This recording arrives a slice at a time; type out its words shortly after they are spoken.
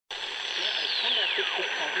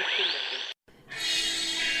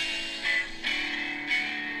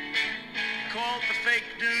Called the fake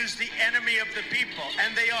news the enemy of the people,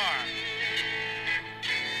 and they are.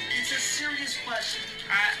 It's a serious question.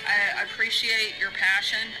 I appreciate your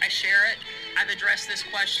passion. I share it. I've addressed this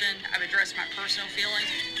question. I've addressed my personal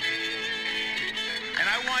feelings. And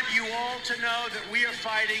I want you all to know that we are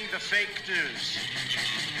fighting the fake news.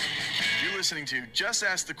 You're listening to Just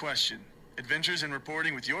Ask the Question, Adventures in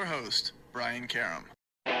Reporting with your host, Brian Karam.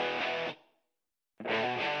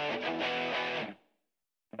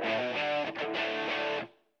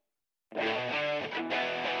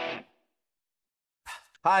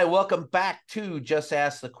 Hi, welcome back to Just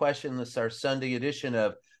Ask the Question. This is our Sunday edition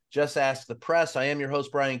of Just Ask the Press. I am your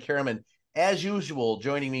host, Brian Karam, and as usual,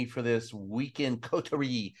 joining me for this weekend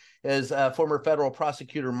coterie is former federal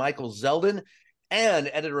prosecutor Michael Zeldin and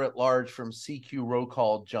editor-at-large from CQ Roll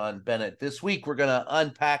Call, John Bennett. This week, we're going to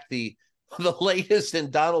unpack the latest in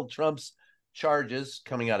Donald Trump's charges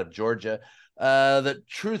coming out of Georgia, the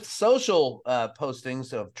Truth Social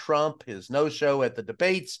postings of Trump, his no-show at the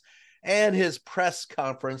debates, and his press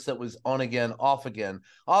conference that was on again, off again.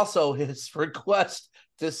 Also, his request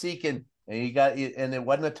to seek and it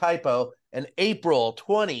wasn't a typo, an April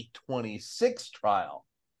 2026 trial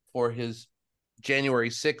for his January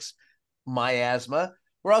 6th miasma.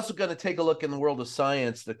 We're also going to take a look in the world of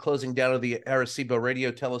science, the closing down of the Arecibo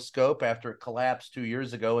radio telescope after it collapsed 2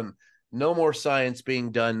 years ago, and no more science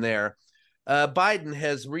being done there. Biden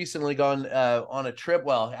has recently gone on a trip.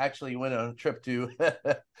 Well, actually, he went on a trip to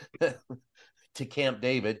to Camp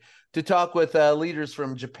David to talk with leaders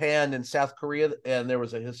from Japan and South Korea, and there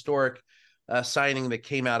was a historic signing that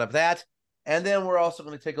came out of that. And then we're also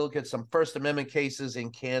going to take a look at some First Amendment cases in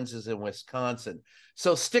Kansas and Wisconsin.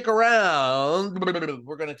 So stick around.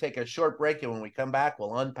 We're going to take a short break, and when we come back,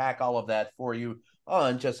 we'll unpack all of that for you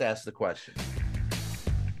on Just Ask the Question.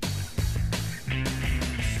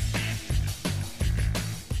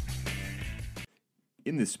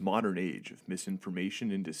 In this modern age of misinformation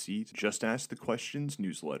and deceit, Just Ask the Questions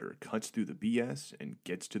newsletter cuts through the BS and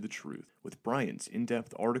gets to the truth. With Brian's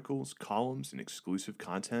in-depth articles, columns, and exclusive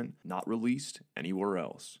content not released anywhere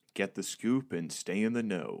else. Get the scoop and stay in the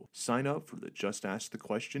know. Sign up for the Just Ask the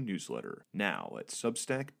Question newsletter now at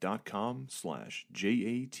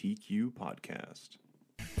substack.com/JATQ podcast.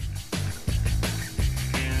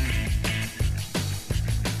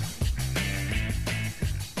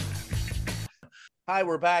 Hi,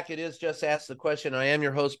 we're back. It is Just Ask the Question. I am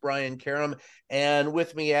your host, Brian Karam, and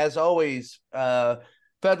with me, as always, former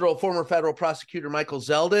federal prosecutor Michael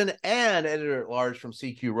Zeldin and editor-at-large from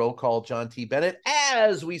CQ Roll Call, John T. Bennett,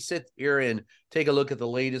 as we sit here and take a look at the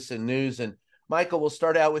latest in news. And Michael, we'll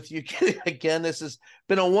start out with you again. This has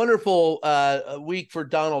been a wonderful week for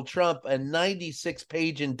Donald Trump, a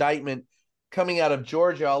 96-page indictment coming out of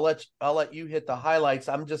Georgia. I'll let you hit the highlights.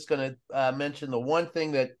 I'm just going to mention the one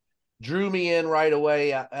thing that drew me in right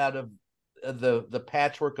away out of the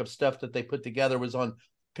patchwork of stuff that they put together was on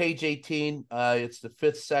page 18. It's the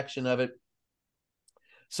fifth section of it.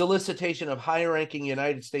 Solicitation of high-ranking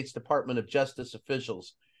United States Department of Justice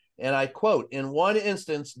officials. And I quote, "In one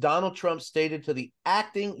instance, Donald Trump stated to the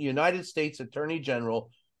acting United States Attorney General,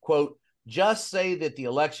 quote, just say that the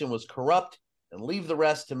election was corrupt and leave the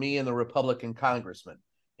rest to me and the Republican congressman,"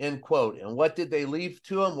 end quote. And what did they leave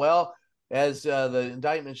to him? Well, as the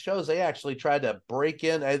indictment shows, they actually tried to break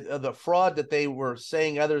in the fraud that they were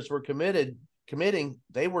saying others were committing.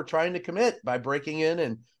 They were trying to commit by breaking in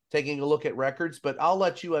and taking a look at records. But I'll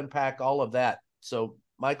let you unpack all of that. So,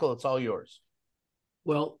 Michael, it's all yours.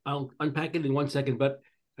 Well, I'll unpack it in 1 second, but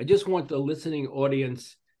I just want the listening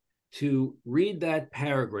audience to read that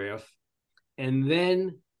paragraph and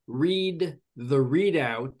then read the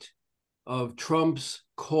readout of Trump's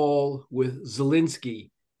call with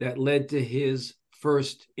Zelensky that led to his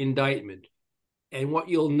first indictment. And what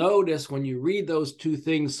you'll notice when you read those two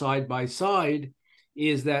things side by side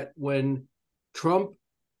is that when Trump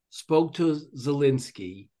spoke to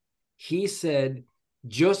Zelensky, he said,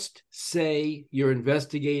 just say you're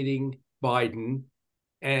investigating Biden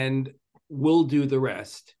and we'll do the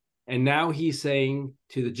rest. And now he's saying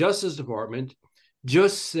to the Justice Department,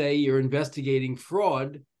 just say you're investigating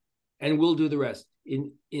fraud and we'll do the rest.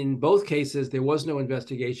 In both cases, there was no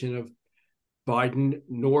investigation of Biden,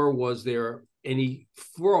 nor was there any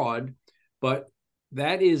fraud, but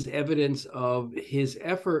that is evidence of his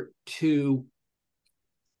effort to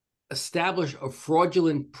establish a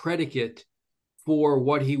fraudulent predicate for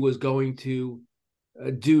what he was going to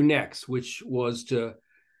do next, which was to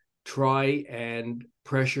try and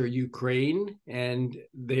pressure Ukraine and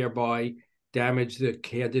thereby damage the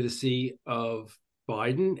candidacy of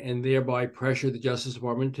Biden and thereby pressure the Justice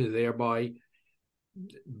Department to thereby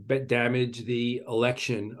damage the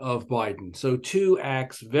election of Biden. So two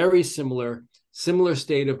acts, very similar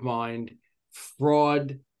state of mind.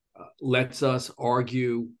 Fraud lets us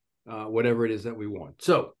argue whatever it is that we want.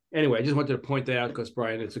 So anyway, I just wanted to point that out because,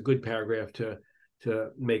 Brian, it's a good paragraph to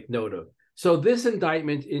make note of. So this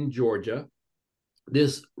indictment in Georgia,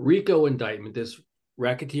 this RICO indictment, this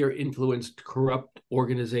Racketeer Influenced Corrupt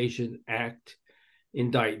Organization Act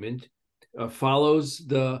indictment, follows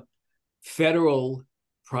the federal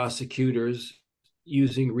prosecutors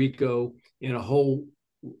using RICO in a whole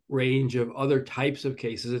range of other types of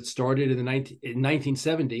cases. It started in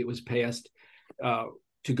 1970. It was passed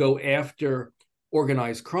to go after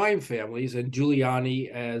organized crime families, and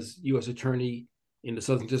Giuliani, as U.S. Attorney in the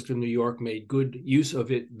Southern District of New York, made good use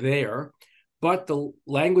of it there. But the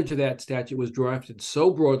language of that statute was drafted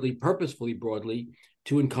so broadly, purposefully broadly,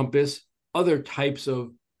 to encompass other types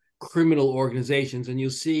of criminal organizations. And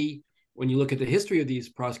you'll see when you look at the history of these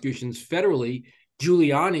prosecutions federally,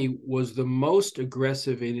 Giuliani was the most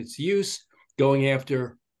aggressive in its use, going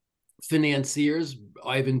after financiers,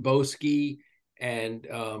 Ivan Boesky and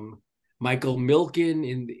Michael Milken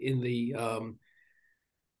in the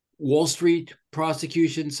Wall Street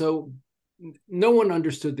prosecution. So no one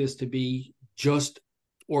understood this to be just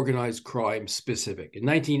organized crime specific. In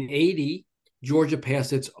 1980, Georgia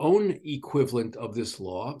passed its own equivalent of this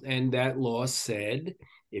law, and that law said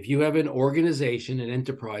if you have an organization, an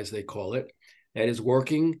enterprise they call it, that is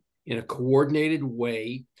working in a coordinated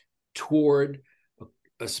way toward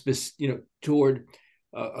a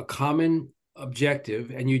common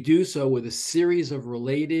objective, and you do so with a series of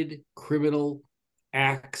related criminal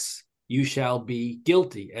acts, you shall be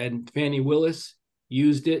guilty. And Fannie Willis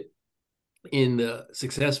used it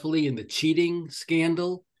successfully in the cheating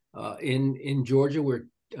scandal in Georgia, where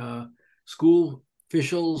school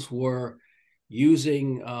officials were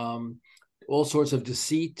using all sorts of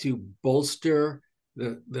deceit to bolster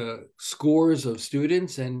the scores of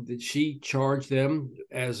students, and that she charged them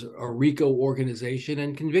as a RICO organization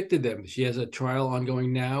and convicted them. She has a trial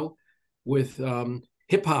ongoing now with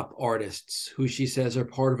hip hop artists who she says are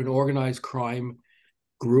part of an organized crime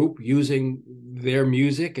group using their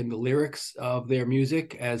music and the lyrics of their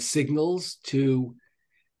music as signals to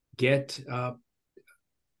get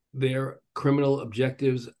their criminal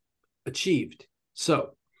objectives achieved.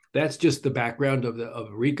 So that's just the background of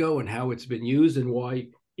RICO and how it's been used and why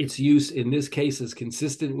its use in this case is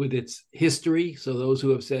consistent with its history. So those who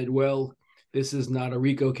have said, well, this is not a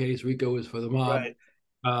RICO case, RICO is for the mob,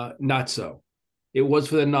 right. Not so. It was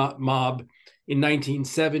for the mob in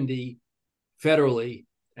 1970 federally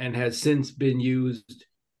and has since been used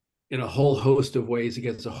in a whole host of ways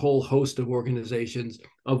against a whole host of organizations,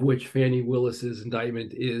 of which Fannie Willis's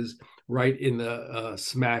indictment is right in the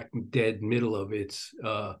smack dead middle of its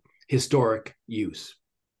historic use.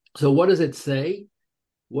 So what does it say?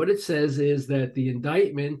 What it says is that the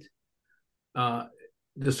indictment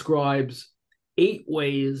describes 8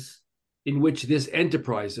 ways in which this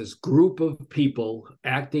enterprise, this group of people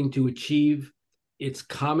acting to achieve its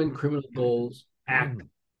common criminal goals, act.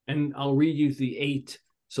 And I'll read you the 8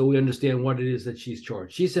 so we understand what it is that she's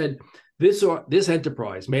charged. She said, this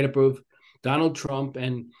enterprise made up of Donald Trump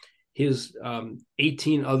and his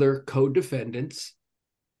 18 other co-defendants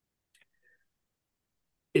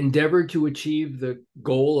endeavored to achieve the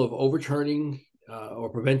goal of overturning or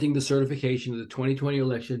preventing the certification of the 2020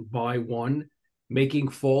 election by 1, making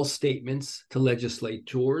false statements to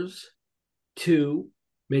legislators, 2,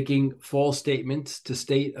 making false statements to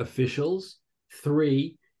state officials,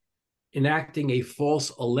 3, enacting a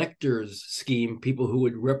false electors scheme, people who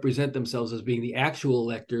would represent themselves as being the actual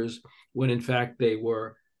electors when in fact they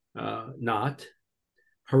were not,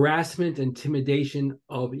 harassment, intimidation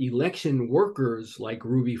of election workers like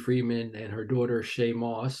Ruby Freeman and her daughter Shay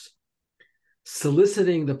Moss,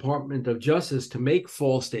 soliciting the Department of Justice to make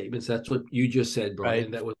false statements. That's what you just said, Brian.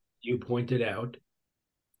 Right. That was what you pointed out.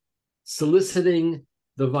 Soliciting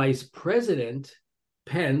the Vice President,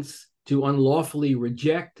 Pence, to unlawfully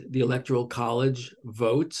reject the Electoral College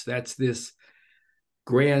votes. That's this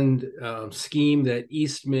grand scheme that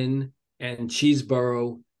Eastman and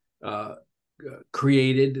Cheeseborough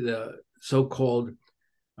created, the so-called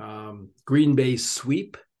Green Bay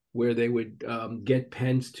sweep, where they would get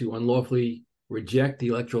Pence to unlawfully reject the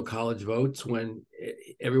Electoral College votes when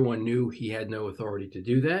everyone knew he had no authority to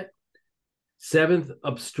do that. 7th,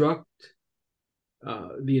 obstruct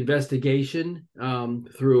the investigation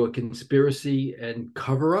through a conspiracy and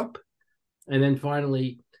cover-up. And then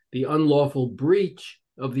finally, the unlawful breach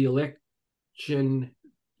of the election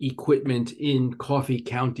equipment in Coffee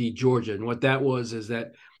County, Georgia. And what that was is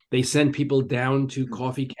that they sent people down to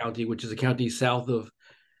Coffee County, which is a county south of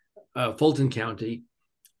Fulton County,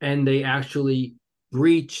 and they actually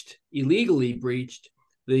illegally breached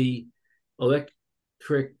the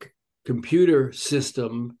electric computer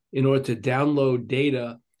system in order to download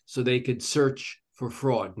data so they could search for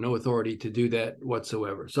fraud. No authority to do that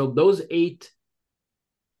whatsoever. So those 8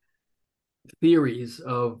 theories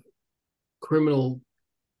of criminal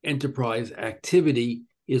enterprise activity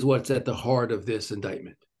is what's at the heart of this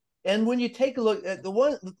indictment. And when you take a look at the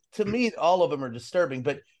one, to me, all of them are disturbing.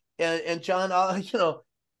 But and John,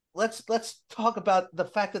 let's talk about the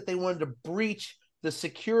fact that they wanted to breach the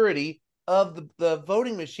security of the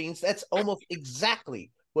voting machines. That's almost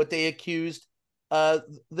exactly what they accused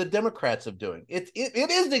the Democrats of doing. It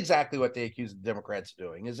is exactly what they accused the Democrats of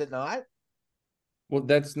doing, is it not? Well,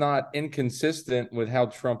 that's not inconsistent with how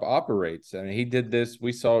Trump operates. I mean, he did this.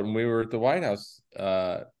 We saw it when we were at the White House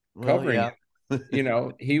covering it.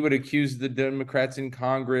 He would accuse the Democrats in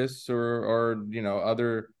Congress or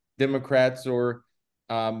other Democrats or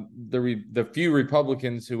the few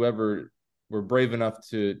Republicans who ever were brave enough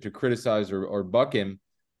to criticize or buck him.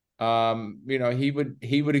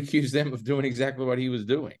 He would accuse them of doing exactly what he was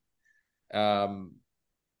doing.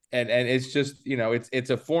 And it's just, it's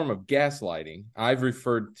a form of gaslighting. I've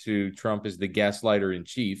referred to Trump as the gaslighter in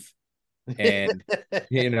chief. And,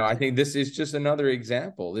 I think this is just another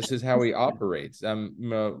example. This is how he operates. I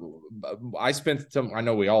know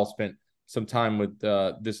we all spent some time with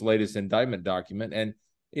this latest indictment document. And,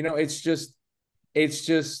 it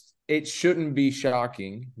shouldn't be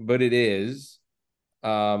shocking, but it is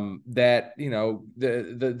that,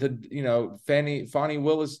 Fani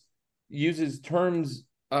Willis uses terms,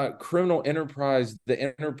 criminal enterprise, the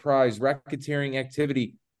enterprise, racketeering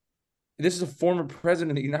activity. This is a former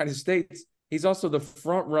president of the United States. He's also the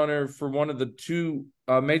front runner for one of the 2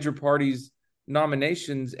 major parties'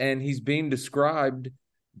 nominations, and he's being described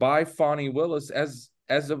by Fani Willis as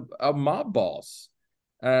a mob boss,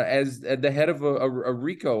 as the head of a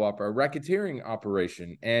RICO a racketeering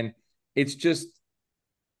operation. And it's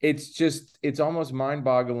almost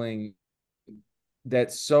mind-boggling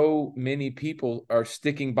that so many people are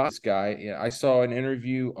sticking by this guy. I saw an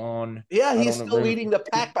interview on. Yeah, he's still leading the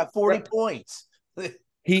pack by 40 points.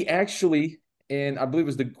 He actually, and I believe it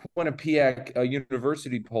was the Quinnipiac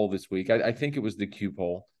University poll this week. I think it was the Q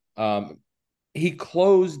poll. He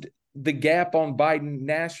closed the gap on Biden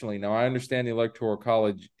nationally. Now, I understand the Electoral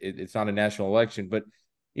College; it's not a national election, but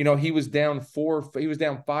he was down 5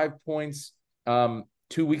 points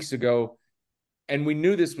 2 weeks ago. And we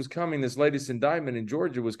knew this was coming. This latest indictment in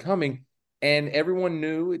Georgia was coming, and everyone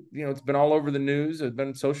knew. It's been all over the news. It's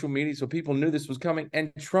been social media, so people knew this was coming.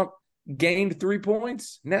 And Trump gained 3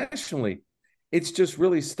 points nationally. It's just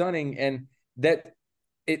really stunning, and that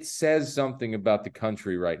it says something about the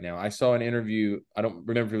country right now. I saw an interview. I don't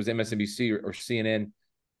remember if it was MSNBC or CNN.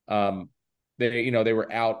 They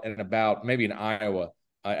were out and about, maybe in Iowa,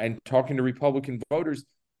 and talking to Republican voters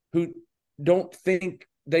who don't think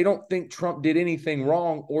Trump did anything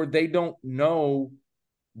wrong, or they don't know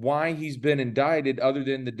why he's been indicted other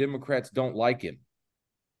than the Democrats don't like him.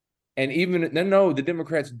 And the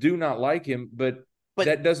Democrats do not like him, but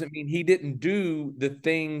that doesn't mean he didn't do the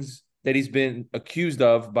things that he's been accused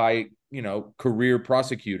of by, career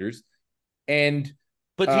prosecutors.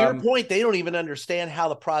 But to your point, they don't even understand how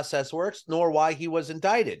the process works, nor why he was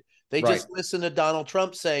indicted. They just listen to Donald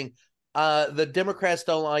Trump saying, the Democrats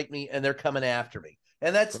don't like me and they're coming after me.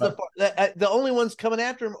 And that's the only ones coming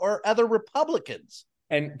after him are other Republicans.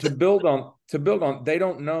 And to build on, they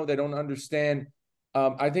don't know, they don't understand.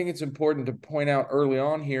 I think it's important to point out early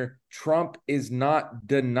on here, Trump is not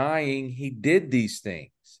denying he did these things.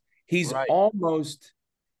 He's almost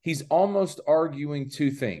arguing 2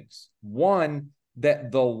 things. One,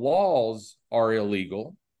 that the laws are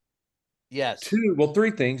illegal. Yes.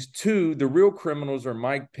 3 things. 2, the real criminals are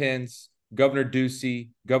Mike Pence, Governor Ducey,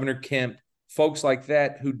 Governor Kemp, folks like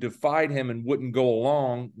that who defied him and wouldn't go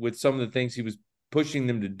along with some of the things he was pushing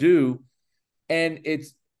them to do. And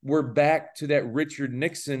we're back to that Richard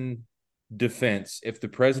Nixon defense. If the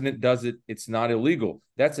president does it, it's not illegal.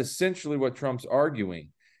 That's essentially what Trump's arguing.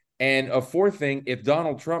 And a 4th thing, if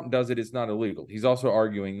Donald Trump does it, it's not illegal. He's also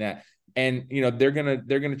arguing that. And they're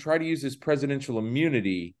gonna try to use this presidential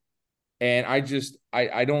immunity. And I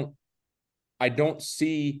don't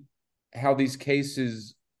see how these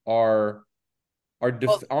cases are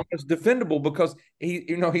almost defendable, because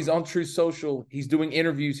he's on Truth Social, he's doing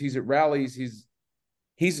interviews, he's at rallies,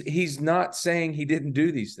 he's not saying he didn't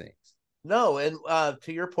do these things. No, and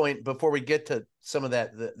to your point, before we get to some of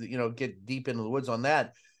that, get deep into the woods on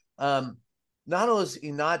that, not only is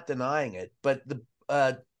he not denying it, but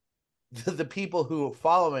the people who are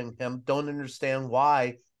following him don't understand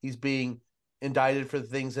why he's being indicted for the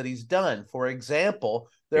things that he's done. For example,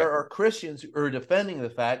 there are Christians who are defending the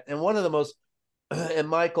fact, and one of the most, and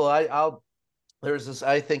Michael, there's this,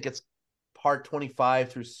 I think it's part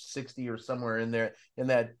 25 through 60 or somewhere in there in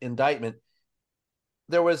that indictment.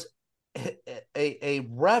 There was a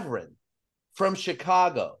reverend from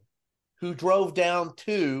Chicago who drove down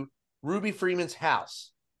to Ruby Freeman's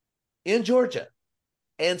house in Georgia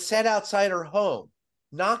and sat outside her home,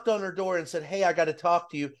 knocked on her door and said, "Hey, I got to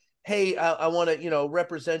talk to you. Hey, I want to,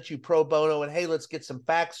 represent you pro bono, and hey, let's get some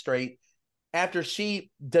facts straight." After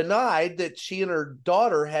she denied that she and her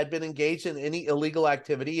daughter had been engaged in any illegal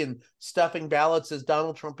activity and stuffing ballots, as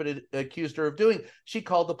Donald Trump had accused her of doing, she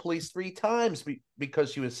called the police 3 times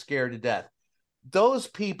because she was scared to death. Those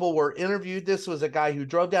people were interviewed. This was a guy who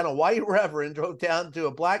drove down, a white reverend drove down to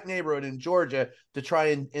a black neighborhood in Georgia to try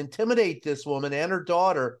and intimidate this woman and her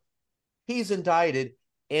daughter. He's indicted,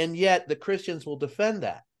 and yet the Christians will defend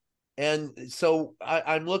that. And so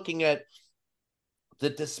I'm looking at the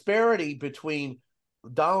disparity between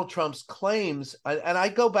Donald Trump's claims, and I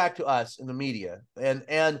go back to us in the media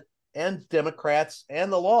and Democrats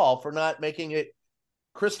and the law for not making it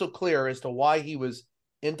crystal clear as to why he was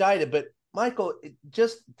indicted. But Michael,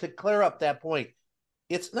 just to clear up that point,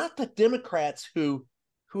 it's not the Democrats who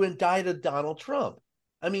indicted Donald Trump.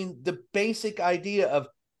 I mean, the basic idea of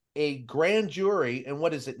a grand jury, and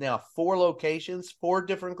what is it now? 4 locations, 4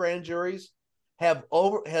 different grand juries have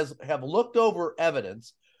looked over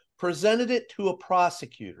evidence, presented it to a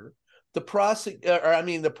prosecutor. The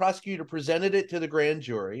prosecutor presented it to the grand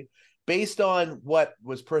jury. Based on what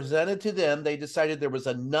was presented to them, they decided there was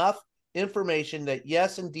enough information that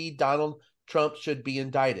yes, indeed, Donald Trump should be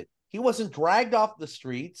indicted. He wasn't dragged off the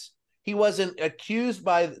streets. He wasn't accused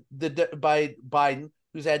by Biden,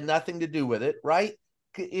 who's had nothing to do with it, right?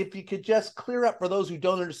 If you could just clear up for those who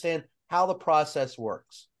don't understand how the process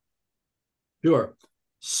works. Sure.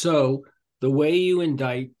 So the way you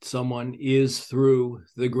indict someone is through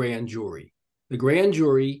the grand jury. The grand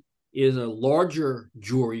jury is a larger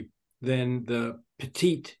jury than the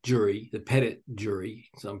petite jury, the petit jury,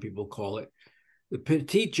 some people call it. The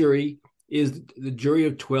petite jury is the jury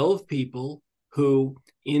of 12 people who,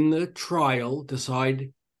 in the trial,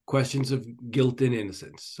 decide questions of guilt and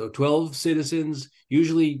innocence. So 12 citizens,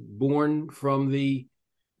 usually born from the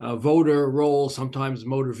voter roll, sometimes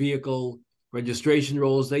motor vehicle registration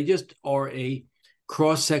rolls. They just are a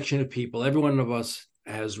cross-section of people. Every one of us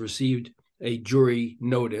has received a jury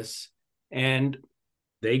notice, and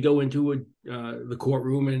they go into the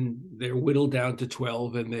courtroom and they're whittled down to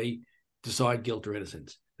 12 and they decide guilt or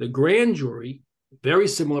innocence. The grand jury, very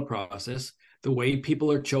similar process. The way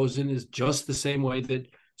people are chosen is just the same way that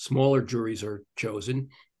smaller juries are chosen.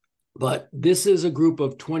 But this is a group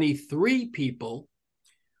of 23 people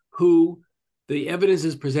who the evidence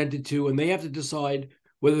is presented to, and they have to decide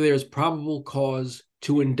whether there's probable cause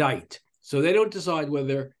to indict. So they don't decide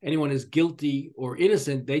whether anyone is guilty or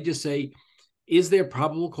innocent. They just say, is there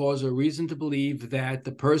probable cause or reason to believe that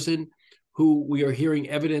the person who we are hearing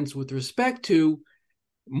evidence with respect to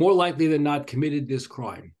more likely than not committed this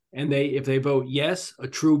crime? And if they vote yes, a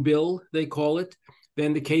true bill, they call it,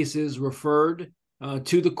 then the case is referred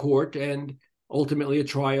to the court, and ultimately a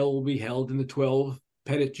trial will be held, and the 12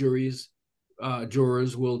 petit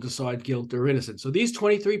jurors will decide guilt or innocence. So these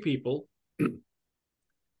 23 people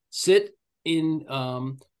sit in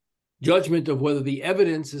judgment of whether the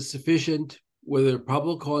evidence is sufficient, whether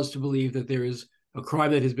probable cause to believe that there is a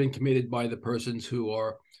crime that has been committed by the persons who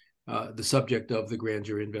are the subject of the grand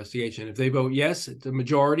jury investigation. If they vote yes, it's a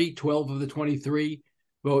majority, 12 of the 23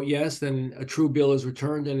 vote yes, then a true bill is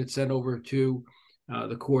returned and it's sent over to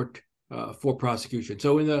the court for prosecution.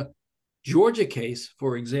 So in the Georgia case,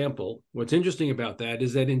 for example, what's interesting about that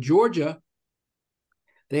is that in Georgia,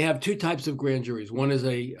 they have 2 types of grand juries. One is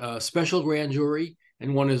a special grand jury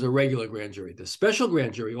and one is a regular grand jury. The special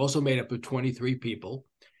grand jury, also made up of 23 people,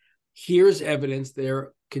 hears evidence.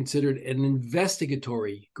 They're considered an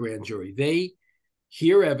investigatory grand jury. They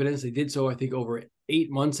hear evidence. They did so, I think, over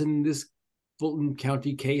 8 months in this Fulton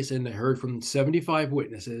County case, and they heard from 75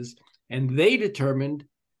 witnesses, and they determined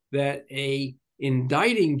that a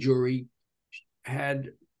indicting jury had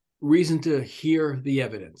reason to hear the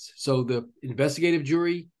evidence. So the investigative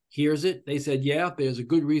jury hears it. They said, yeah, there's a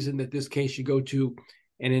good reason that this case should go to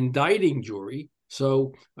an indicting jury.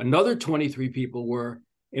 So another 23 people were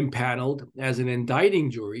impaneled as an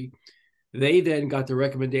indicting jury. They then got the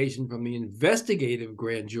recommendation from the investigative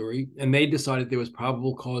grand jury, and they decided there was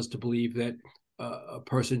probable cause to believe that a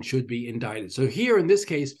person should be indicted. So here in this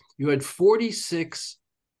case, You had 46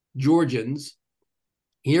 Georgians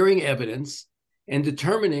hearing evidence and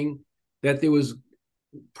determining that there was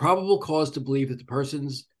probable cause to believe that the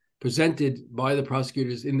persons presented by the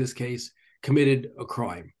prosecutors in this case committed a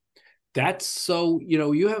crime. That's so,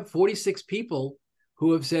 you have 46 people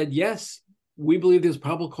who have said, yes, we believe there's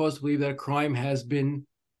probable cause to believe that a crime has been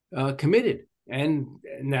committed. And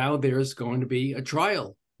now there's going to be a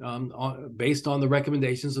trial based on the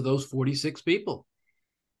recommendations of those 46 people.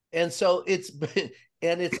 And so it's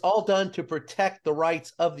all done to protect the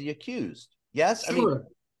rights of the accused. Yes, sure.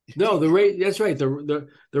 That's right. The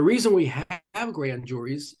reason we have grand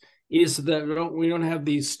juries is that we don't have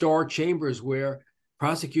these star chambers where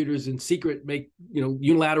prosecutors in secret make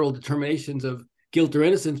unilateral determinations of guilt or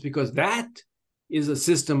innocence, because that is a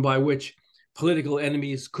system by which political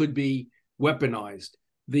enemies could be weaponized.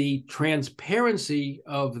 The transparency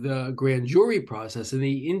of the grand jury process and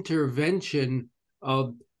the intervention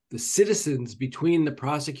of the citizens between the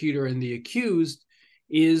prosecutor and the accused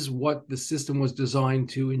is what the system was designed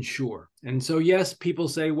to ensure. And so, yes, people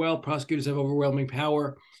say, well, prosecutors have overwhelming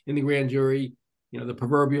power in the grand jury, the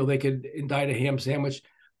proverbial, they could indict a ham sandwich,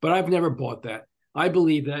 but I've never bought that. I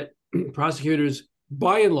believe that prosecutors,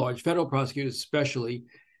 by and large, federal prosecutors especially,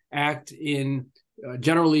 act in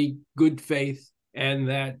generally good faith, and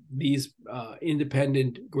that these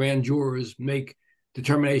independent grand jurors make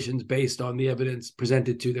determinations based on the evidence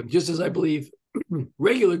presented to them, just as I believe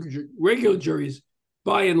regular juries,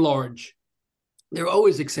 by and large, there are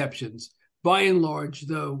always exceptions, by and large,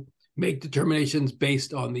 though, make determinations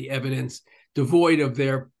based on the evidence, devoid of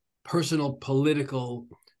their personal political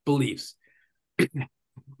beliefs.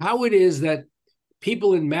 How it is that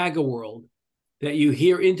people in MAGA world that you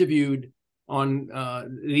hear interviewed on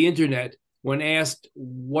the internet, when asked,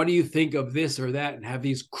 what do you think of this or that, and have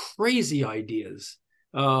these crazy ideas,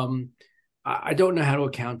 I don't know how to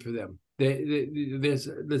account for them. There's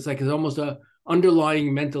almost a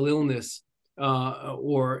underlying mental illness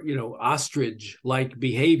or ostrich-like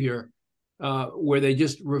behavior where they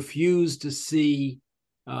just refuse to see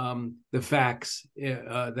the facts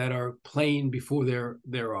that are plain before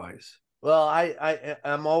their eyes. Well,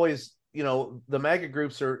 I'm always, the MAGA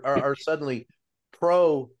groups are suddenly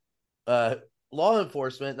pro law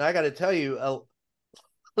enforcement, and I got to tell you,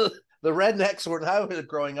 the rednecks when I was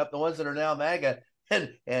growing up, the ones that are now MAGA,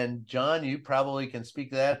 and John, you probably can speak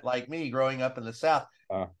to that like me growing up in the South.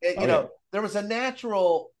 There was a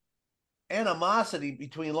natural animosity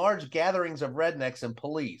between large gatherings of rednecks and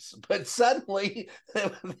police, but suddenly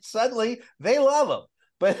they love them.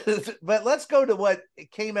 But let's go to what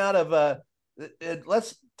came out of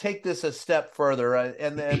let's take this a step further.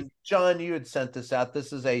 And then John, you had sent this out.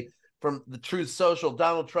 This is from the Truth Social.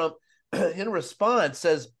 Donald Trump, in response,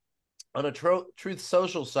 says on a Truth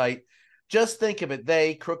Social site, just think of it,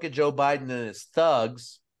 they, crooked Joe Biden and his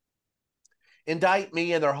thugs, indict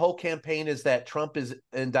me, and their whole campaign is that Trump is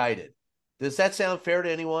indicted. Does that sound fair to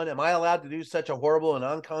anyone? Am I allowed to do such a horrible and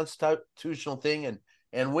unconstitutional thing?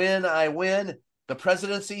 And when I win the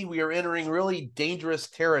presidency, we are entering really dangerous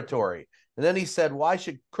territory. And then he said, why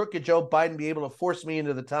should crooked Joe Biden be able to force me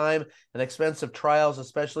into the time and expense of trials,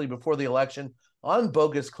 especially before the election, on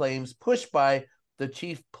bogus claims pushed by the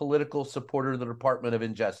chief political supporter of the Department of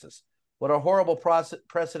Injustice? What a horrible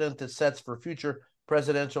precedent this sets for future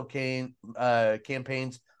presidential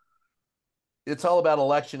campaigns. It's all about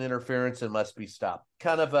election interference and must be stopped.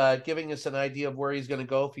 Kind of giving us an idea of where he's going to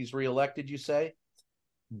go if he's reelected, you say?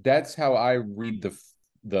 That's how I read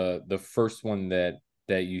the first one that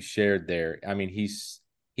you shared there. I mean, he's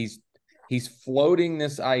floating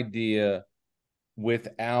this idea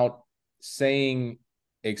without saying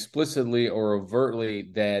explicitly or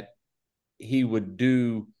overtly that he would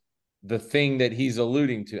do the thing that he's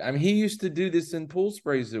alluding to. I mean, he used to do this in pool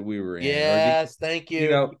sprays that we were in. Yes, thank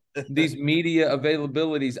you. These media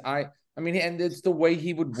availabilities. I mean, and it's the way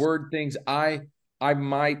he would word things. I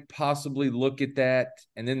might possibly look at that,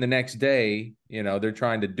 and then the next day, they're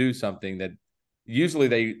trying to do something that usually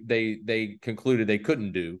they concluded they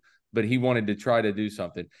couldn't do, but he wanted to try to do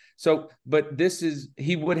something. So, but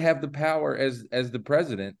he would have the power as the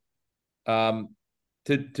president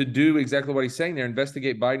to do exactly what he's saying there,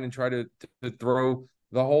 investigate Biden and try to throw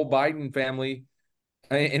the whole Biden family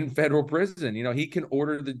in federal prison. He can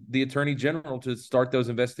order the attorney general to start those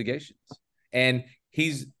investigations. And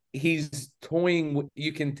he's toying.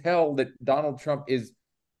 You can tell that Donald Trump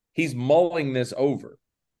he's mulling this over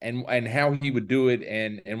and how he would do it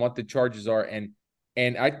and what the charges are.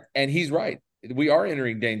 And he's right. We are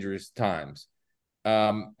entering dangerous times.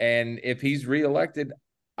 And if he's reelected,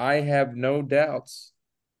 I have no doubts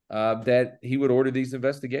that he would order these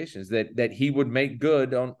investigations, that he would make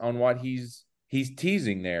good on what he's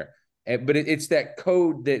teasing there. But it's that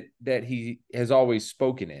code that he has always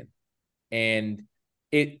spoken in, and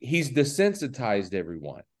he's desensitized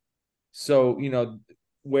everyone. So,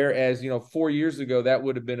 whereas 4 years ago that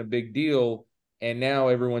would have been a big deal, and now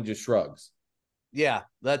everyone just shrugs. Yeah,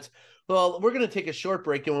 well, we're going to take a short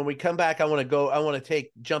break, and when we come back, I want to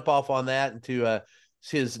jump off on that into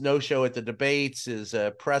his no-show at the debates, his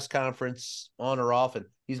press conference, on or off, and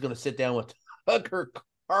he's going to sit down with Tucker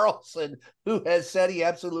Carlson, who has said he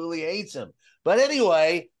absolutely hates him. But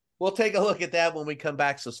anyway, we'll take a look at that when we come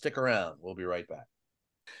back, so stick around. We'll be right back.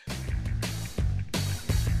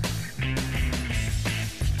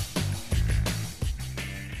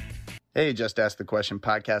 Hey, Just Ask the Question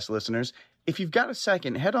podcast listeners. If you've got a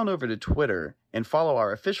second, head on over to Twitter and follow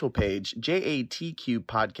our official page, JATQ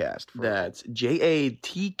Podcast. That's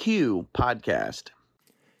JATQ Podcast.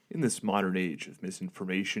 In this modern age of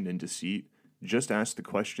misinformation and deceit, Just Ask the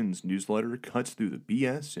Questions newsletter cuts through the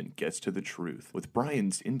BS and gets to the truth, with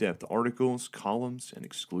Brian's in-depth articles, columns, and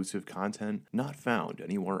exclusive content not found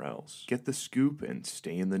anywhere else. Get the scoop and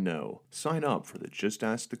stay in the know. Sign up for the Just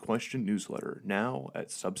Ask the Question newsletter now at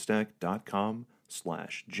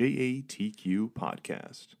substack.com/JATQ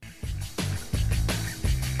podcast.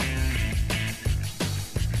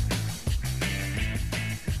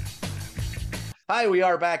 Hi, we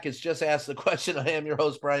are back. It's Just Ask the Question. I am your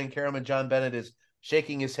host, Brian Kerriman. John Bennett is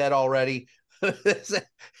shaking his head already.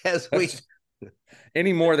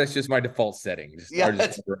 Anymore, that's just my default setting. Just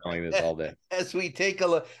running this all day. As we take a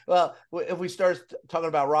look, well, if we start talking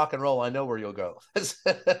about rock and roll, I know where you'll go.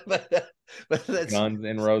 but that's Guns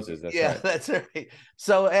and Roses. That's right. That's right.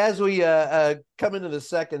 So as we come into the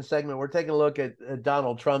second segment, we're taking a look at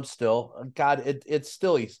Donald Trump still. God, it's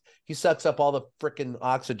still he sucks up all the freaking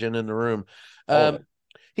oxygen in the room.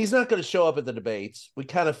 He's not going to show up at the debates. We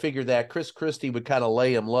kind of figured that. Chris Christie would kind of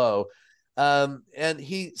lay him low. And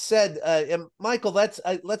he said, and Michael, let's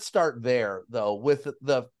start there though, with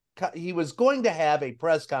he was going to have a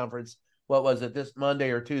press conference. What was it, this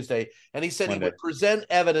Monday or Tuesday? And he said Monday. He would present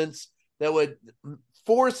evidence that would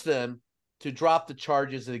force them to drop the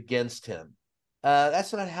charges against him.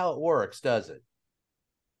 That's not how it works, does it?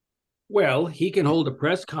 Well, he can hold a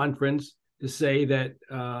press conference to say that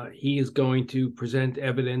he is going to present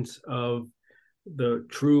evidence of the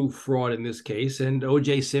true fraud in this case, and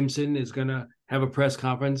O.J. Simpson is going to have a press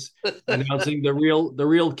conference announcing the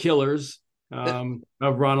real killers of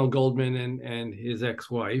Ronald Goldman and his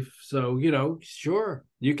ex-wife. So, sure,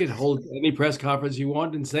 you can hold any press conference you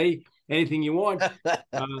want and say anything you want.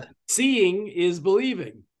 Seeing is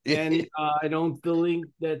believing, and I don't believe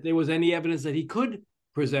that there was any evidence that he could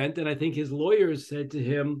present. And I think his lawyers said to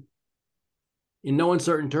him, in no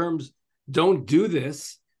uncertain terms, don't do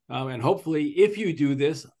this. And hopefully, if you do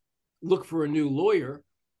this, look for a new lawyer.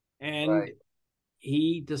 And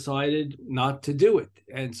he decided not to do it.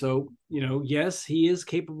 And so, yes, he is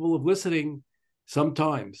capable of listening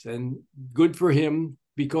sometimes. And good for him,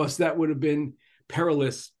 because that would have been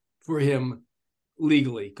perilous for him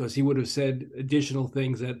legally, because he would have said additional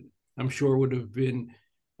things that I'm sure would have been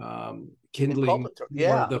kindling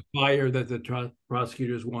the fire that the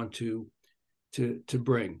prosecutors want to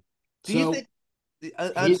bring. Do you think?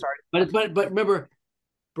 I'm sorry, but remember,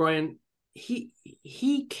 Brian, he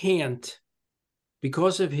can't,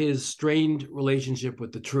 because of his strained relationship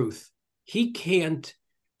with the truth, he can't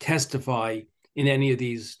testify in any of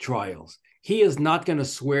these trials. He is not going to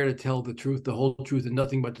swear to tell the truth, the whole truth, and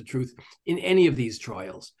nothing but the truth in any of these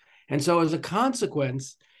trials. And so, as a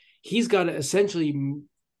consequence, he's got to essentially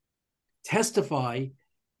testify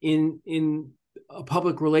in a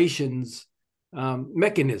public relations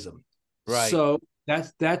mechanism. Right. So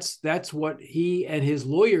that's what he and his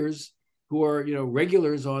lawyers, who are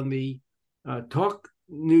regulars on the talk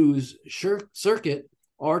news circuit,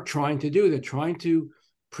 are trying to do. They're trying to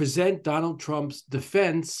present Donald Trump's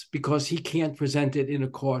defense because he can't present it in a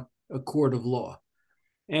court of law.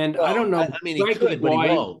 And I don't know. I mean, he could, but he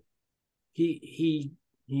won't. He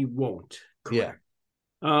won't. Correct.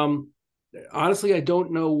 Yeah. Honestly, I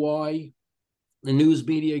don't know why the news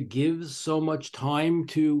media gives so much time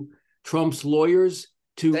to Trump's lawyers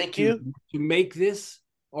to make this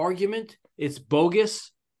argument. It's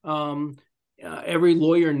bogus. Every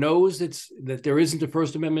lawyer knows that there isn't a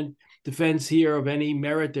First Amendment defense here of any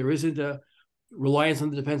merit. There isn't a reliance on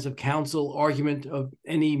the defense of counsel argument of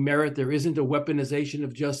any merit. There isn't a weaponization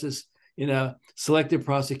of justice in a selective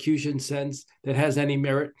prosecution sense that has any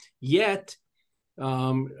merit. Yet,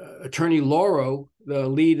 Attorney Lauro, the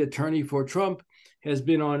lead attorney for Trump, has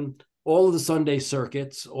been on all of the Sunday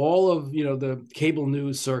circuits, all of the cable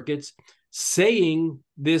news circuits, saying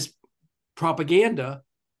this propaganda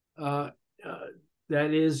that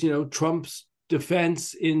is Trump's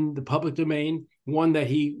defense in the public domain, one that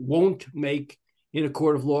he won't make in a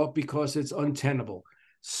court of law because it's untenable.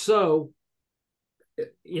 So,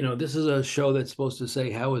 this is a show that's supposed to say,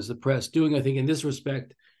 how is the press doing? I think in this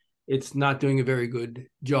respect, it's not doing a very good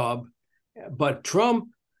job. But Trump,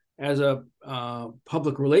 as a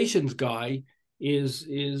public relations guy, is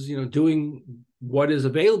doing what is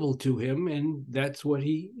available to him, and that's what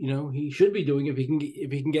he should be doing if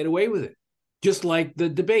he can get away with it. Just like the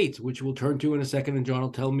debates, which we'll turn to in a second, and John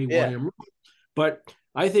will tell me why I'm wrong. But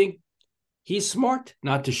I think he's smart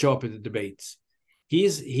not to show up at the debates.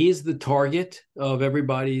 He's the target of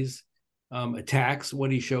everybody's attacks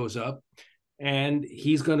when he shows up, and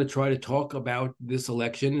he's going to try to talk about this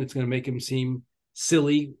election. It's going to make him seem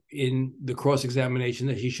silly in the cross-examination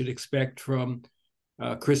that he should expect from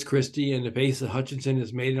Chris Christie, and if Asa Hutchinson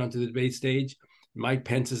has made it onto the debate stage, Mike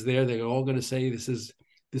Pence is there. They're all going to say this is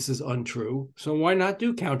untrue. So why not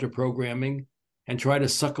do counter-programming and try to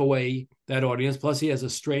suck away that audience? Plus, he has a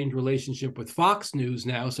strained relationship with Fox News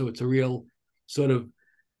now, so it's a real sort of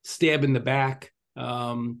stab in the back,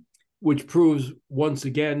 which proves once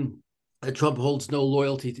again that Trump holds no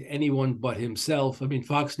loyalty to anyone but himself. I mean,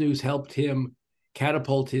 Fox News helped him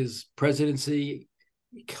catapult his presidency,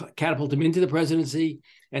 catapult him into the presidency,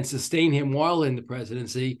 and sustain him while in the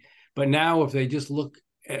presidency. But now, if they just look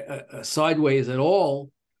sideways at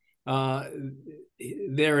all,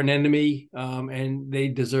 they're an enemy, and they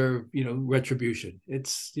deserve, retribution.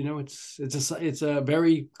 It's a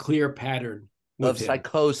very clear pattern of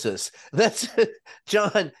psychosis. That's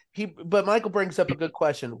John. But Michael brings up a good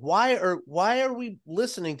question. Why are we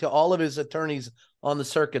listening to all of his attorneys on the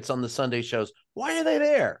circuits on the Sunday shows? Why are they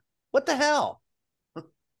there? What the hell?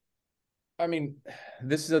 I mean,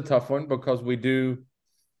 this is a tough one because we do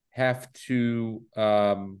have to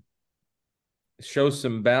show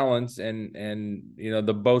some balance and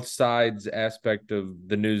the both sides aspect of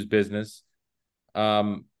the news business.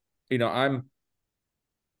 I'm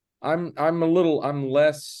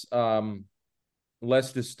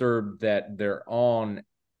less disturbed that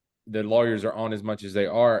the lawyers are on as much as they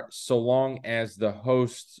are, so long as the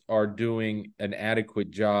hosts are doing an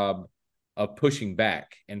adequate job of pushing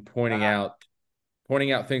back and pointing out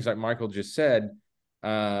things like Michael just said.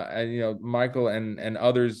 And Michael and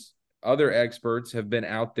other experts have been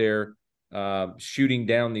out there shooting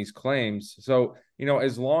down these claims. So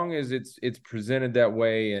as long as it's presented that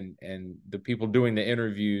way, and the people doing the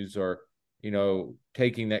interviews are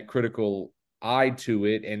taking that critical eye to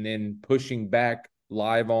it and then pushing back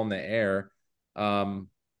live on the air,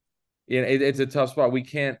 it's a tough spot. We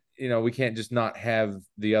can't just not have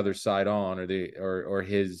the other side on or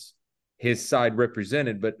his side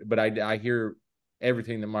represented. But I hear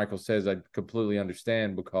everything that Michael says. I completely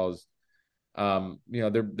understand because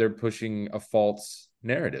they're pushing a false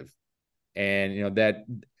narrative, and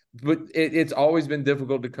but it's always been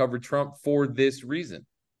difficult to cover Trump for this reason.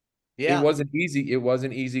 Yeah, it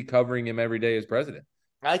wasn't easy covering him every day as president.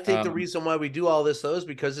 I think the reason why we do all this though is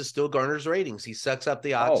because it still garners ratings. He sucks up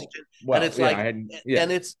the oxygen, and it's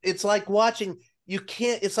and it's like watching.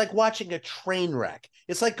 It's like watching a train wreck.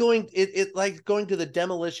 It's like going to the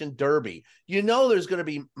demolition derby. There's going to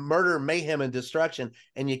be murder, mayhem, and destruction,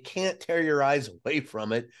 and you can't tear your eyes away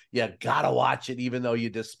from it. You gotta watch it, even though you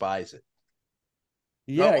despise it.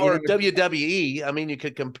 Yeah, or WWE. I mean, you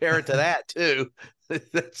could compare it to that too.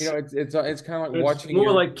 It's kind of like watching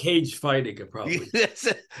more like cage fighting, probably.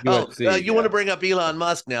 UFC, you want to bring up Elon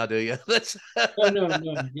Musk now, do you? No.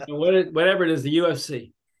 Whatever it is, the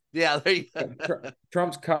UFC. Yeah, there you go.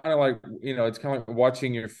 Trump's kind of like, it's kind of like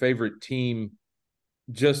watching your favorite team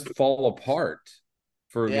just fall apart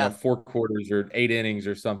for 4 quarters or 8 innings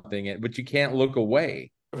or something, but you can't look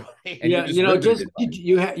away. Right. Yeah, you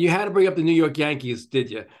had to bring up the New York Yankees, did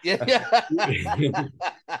you? Yeah.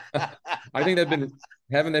 I think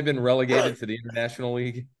haven't they been relegated to the International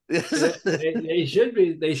League? They should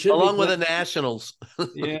be. They should along with the Nationals.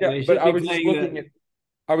 Yeah, but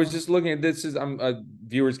I was just looking at this.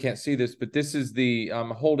 Viewers can't see this, but this is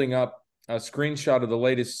I'm holding up a screenshot of the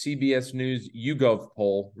latest CBS News YouGov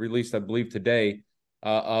poll released, I believe, today,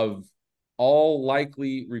 of all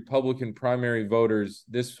likely Republican primary voters.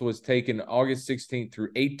 This was taken August 16th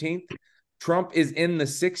through 18th. Trump is in the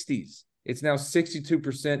 60s. It's now 62%,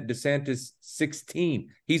 DeSantis 16%.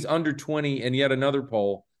 He's under 20%, and yet another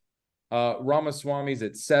poll. Ramaswamy's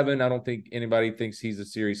at 7%. I don't think anybody thinks he's a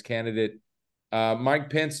serious candidate. Mike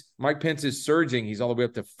Pence is surging. He's all the way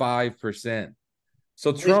up to 5%.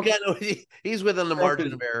 So Trump, he's within the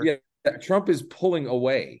margin of error. Yeah, Trump is pulling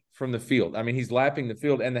away from the field. I mean, he's lapping the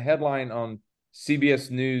field. And the headline on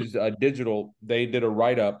CBS News Digital, they did a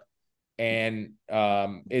write-up, and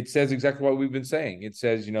it says exactly what we've been saying. It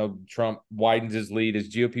says, Trump widens his lead as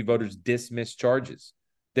GOP voters dismiss charges.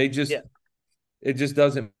 It just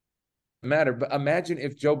doesn't matter. But imagine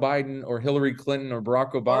if Joe Biden or Hillary Clinton or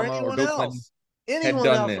Barack Obama or Bill Clinton had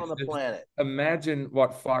done this on the planet. Imagine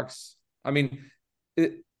what Fox. I mean,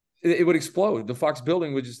 it would explode. The Fox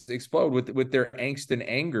building would just explode with their angst and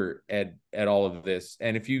anger at all of this.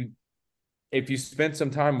 And if you spend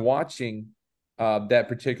some time watching that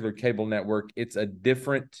particular cable network, it's a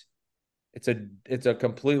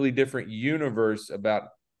completely different universe about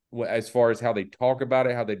as far as how they talk about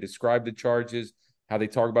it, how they describe the charges, how they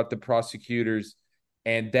talk about the prosecutors.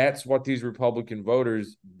 And that's what these Republican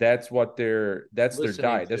voters, that's their diet. That's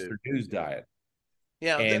their news diet.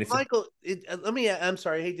 Yeah. And Michael, I'm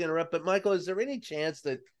sorry, I hate to interrupt, but Michael, is there any chance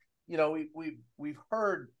that, we've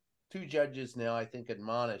heard two judges now, I think,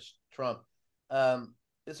 admonish Trump.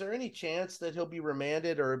 Is there any chance that he'll be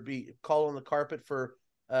remanded or be called on the carpet for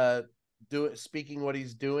speaking what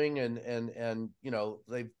he's doing? And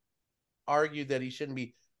they've argued that he shouldn't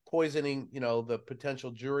be poisoning, the potential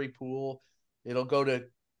jury pool. It'll go to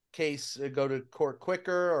court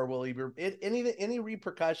quicker, or will he be any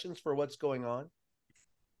repercussions for what's going on?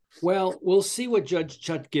 Well, we'll see what Judge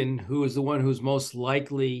Chutkan, who is the one who's most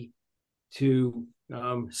likely to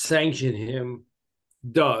sanction him,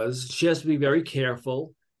 does. She has to be very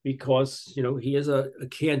careful because, he is a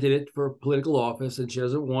candidate for political office, and she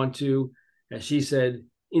doesn't want to, as she said,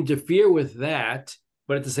 interfere with that.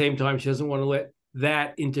 But at the same time, she doesn't want to let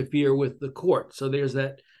that interfere with the court. So there's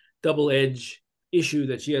that double-edged issue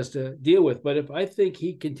that she has to deal with. But if I think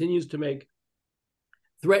he continues to make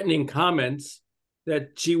threatening comments,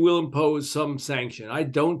 that she will impose some sanction. I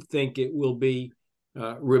don't think it will be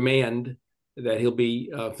remand, that he'll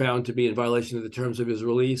be found to be in violation of the terms of his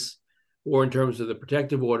release or in terms of the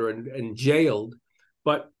protective order and jailed.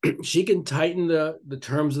 But she can tighten the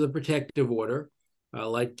terms of the protective order,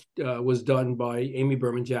 like was done by Amy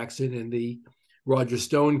Berman Jackson in the Roger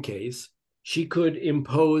Stone case. She could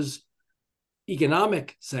impose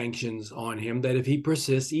economic sanctions on him that if he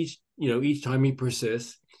persists, each time he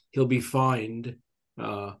persists, he'll be fined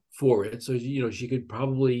for it. So, she could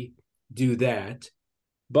probably do that.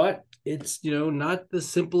 But it's, not the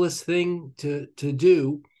simplest thing to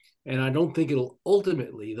do. And I don't think it'll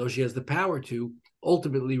ultimately, though she has the power to,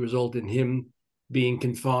 ultimately result in him being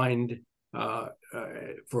confined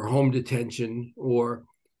for home detention or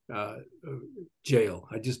jail.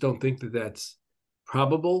 I just don't think that that's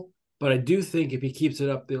probable. But I do think if he keeps it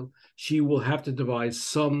up, she will have to devise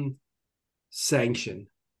some sanction,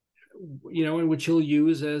 in which he'll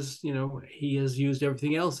use as, he has used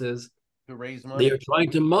everything else as to raise money. They are trying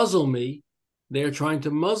to muzzle me.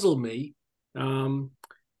 And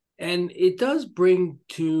it does bring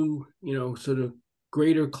to, sort of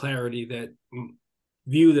greater clarity that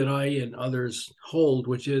view that I and others hold,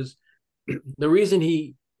 which is the reason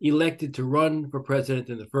he elected to run for president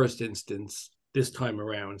in the first instance, this time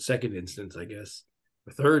around, second instance, I guess,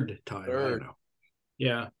 or third time, I don't know.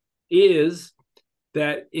 Yeah, is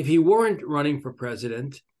that if he weren't running for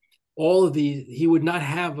president, he would not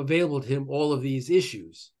have available to him all of these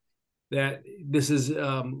issues. That this is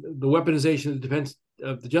the weaponization of the defense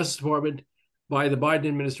of the Justice Department by the Biden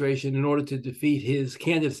administration in order to defeat his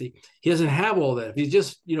candidacy. He doesn't have all that. If he's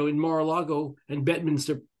just, in Mar-a-Lago and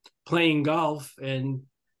Bedminster playing golf and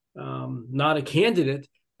not a candidate,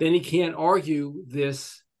 then he can't argue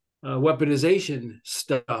this weaponization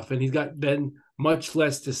stuff. And he's got then much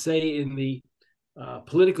less to say in the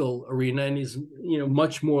political arena, and he's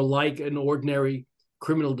much more like an ordinary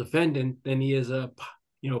criminal defendant than he is a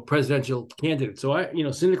presidential candidate. So I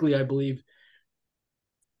cynically I believe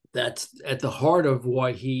that's at the heart of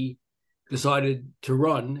why he decided to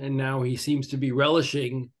run, and now he seems to be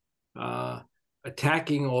relishing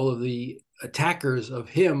attacking all of the attackers of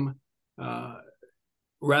him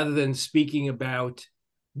rather than speaking about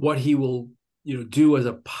what he will do as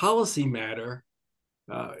a policy matter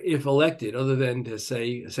if elected, other than to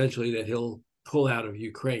say essentially that he'll pull out of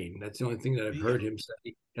Ukraine. That's the only thing that I've heard him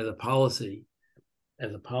say as a policy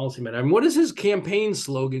matter. I mean, what is his campaign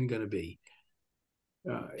slogan going to be?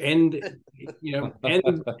 End the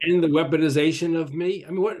weaponization of me.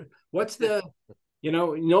 I mean, what's the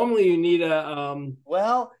normally you need a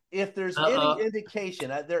well, if there's any indication,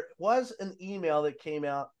 there was an email that came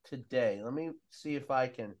out today. Let me see if I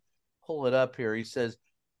can pull it up here. He says,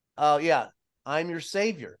 "Oh yeah, I'm your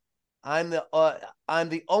savior. I'm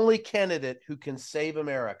the only candidate who can save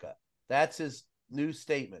America." That's his new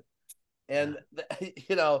statement. And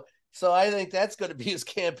So I think that's going to be his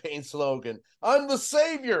campaign slogan. I'm the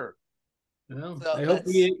savior. Well, So I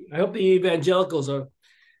hope the evangelicals are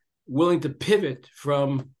willing to pivot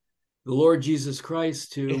from the Lord Jesus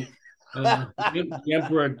Christ to the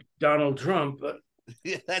Emperor Donald Trump.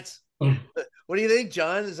 Yeah, what do you think,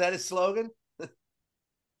 John? Is that his slogan?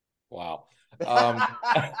 Wow.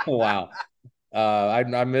 Wow.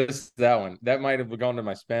 I missed that one. That might have gone to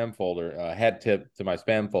my spam folder. Hat tip to my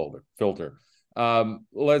spam folder filter.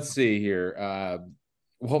 Let's see here.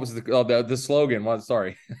 What was the slogan? Well,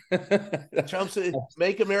 sorry. Trump's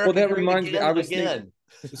 "Make America Well, that Great reminds Again me. I and was Again."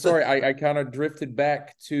 sorry, I kind of drifted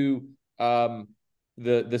back to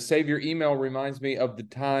the Savior email. Reminds me of the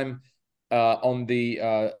time on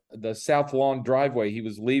the South Lawn driveway. He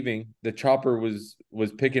was leaving. The chopper was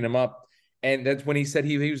picking him up, and that's when he said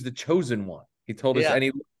he was the chosen one. He told us, Yeah.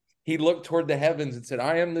 and he looked toward the heavens and said,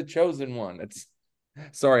 "I am the chosen one." It's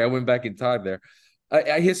sorry, I went back in time there.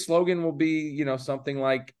 His slogan will be, something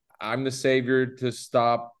like, "I'm the savior to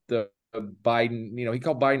stop the Biden." He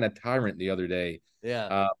called Biden a tyrant the other day.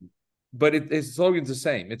 Yeah. But his slogan's the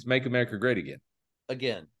same. It's "Make America Great Again."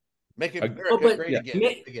 Again. Make America great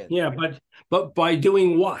again. Yeah, but by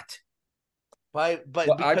doing what? I've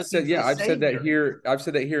said that here. I've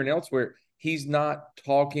said that here and elsewhere. He's not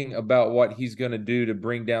talking about what he's going to do to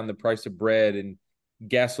bring down the price of bread and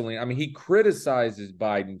gasoline. I mean, he criticizes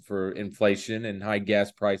Biden for inflation and high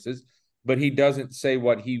gas prices, but he doesn't say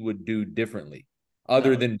what he would do differently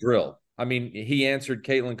other than drill. I mean, he answered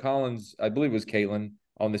Caitlin Collins, I believe it was Caitlin,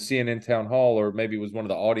 on the CNN town hall, or maybe it was one of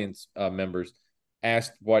the audience members,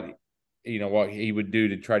 asked what he would do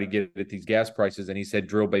to try to get at these gas prices, and he said,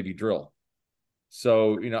 "Drill, baby, drill."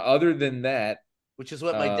 So, other than that, which is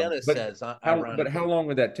what my dentist says. But how long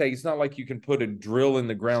would that take? It's not like you can put a drill in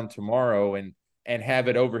the ground tomorrow and have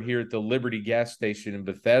it over here at the Liberty gas station in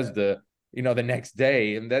Bethesda, the next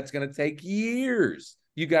day. And that's going to take years.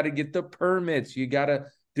 You got to get the permits. You got to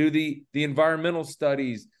do the environmental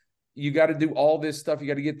studies. You got to do all this stuff. You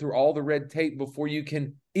got to get through all the red tape before you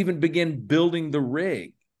can even begin building the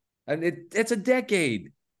rig. And it's a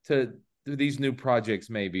decade to these new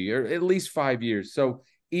projects, maybe, or at least 5 years. So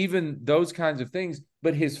even those kinds of things,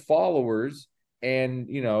 but his followers, and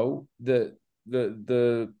the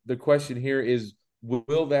question here is,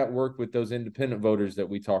 will that work with those independent voters that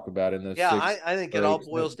we talk about in those? Yeah, I think it all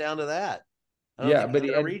boils down to that.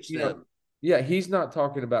 He's not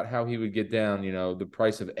talking about how he would get down, the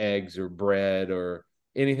price of eggs or bread or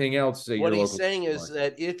anything else. What he's saying is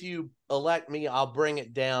that if you elect me, I'll bring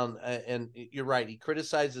it down. And you're right. He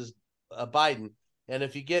criticizes Biden. And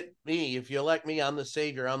if you elect me, I'm the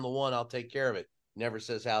savior. I'm the one. I'll take care of it. Never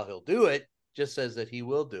says how he'll do it. Just says that he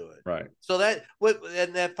will do it. Right. So that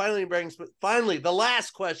finally brings the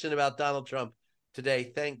last question about Donald Trump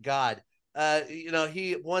today. Thank God.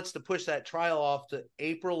 He wants to push that trial off to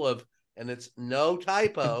April of, and it's no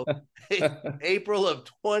typo, April of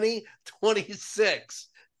 2026.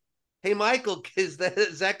 Hey, Michael, is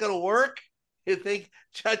that going to work? You think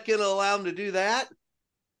Chuck can allow him to do that?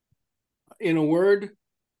 In a word,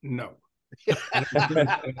 no.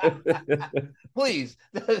 Please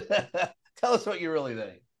tell us what you really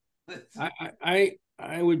think. I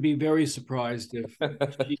would be very surprised if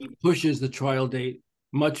he pushes the trial date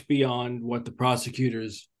much beyond what the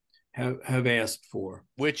prosecutors have asked for,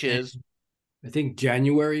 which is, I think,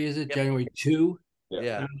 January. Is it? Yep. January 2?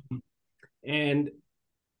 Yeah. And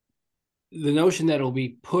the notion that it'll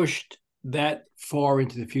be pushed that far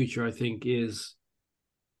into the future, I think, is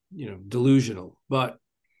delusional. But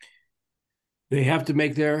they have to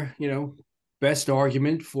make their best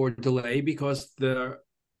argument for delay, because the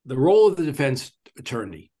role of the defense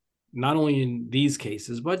attorney, not only in these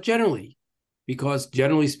cases but generally, because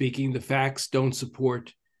generally speaking the facts don't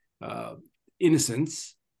support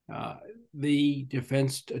innocence, the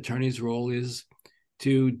defense attorney's role is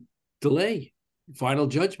to delay final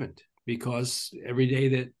judgment, because every day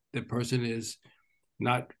that the person is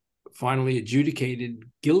not finally adjudicated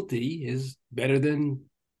guilty is better than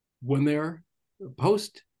when they're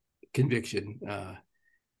post conviction.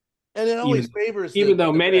 And it always favors, even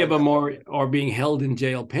though many of them are being held in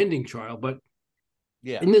jail pending trial. But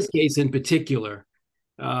yeah, in this case in particular,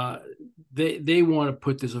 they want to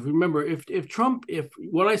put this. Remember, if Trump, if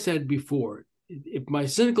what I said before, if my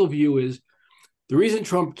cynical view is the reason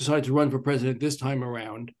Trump decided to run for president this time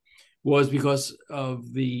around was because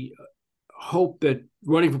of the hope that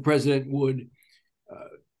running for president would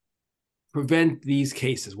prevent these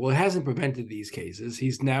cases. Well, it hasn't prevented these cases.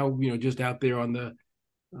 He's now, just out there on the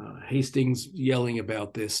Hastings yelling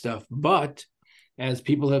about this stuff. But as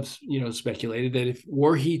people have, speculated, that if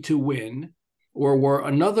were he to win, or were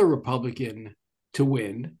another Republican to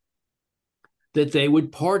win, that they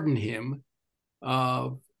would pardon him,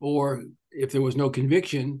 or if there was no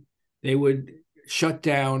conviction, they would shut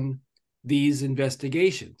down these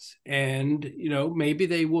investigations. And, maybe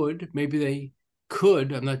they would, maybe they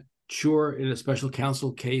could. I'm not sure in a special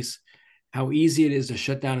counsel case how easy it is to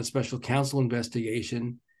shut down a special counsel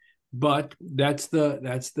investigation, but that's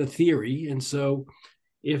the theory. And so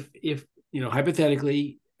if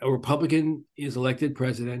hypothetically a Republican is elected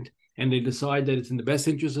president and they decide that it's in the best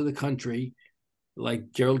interest of the country,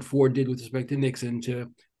 like Gerald Ford did with respect to Nixon, to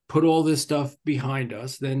put all this stuff behind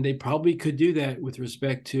us, then they probably could do that with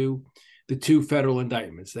respect to the two federal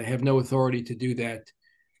indictments. They have no authority to do that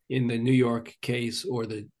in the New York case or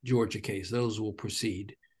the Georgia case. Those will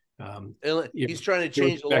proceed. He's trying to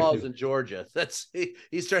change the laws in Georgia.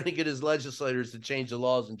 He's trying to get his legislators to change the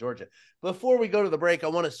laws in Georgia. Before we go to the break, I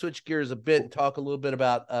want to switch gears a bit and talk a little bit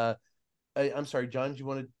about. I'm sorry, John. Do you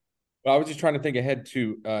want to? Well, I was just trying to think ahead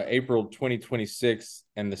to April 2026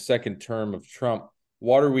 and the second term of Trump.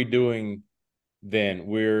 What are we doing then?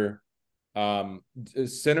 We're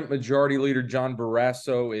Senate Majority Leader John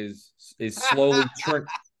Barrasso is slowly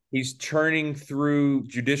he's churning through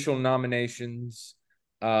judicial nominations.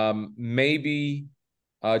 Maybe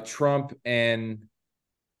Trump and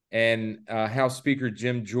House Speaker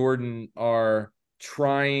Jim Jordan are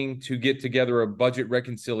trying to get together a budget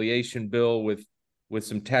reconciliation bill with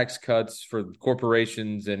some tax cuts for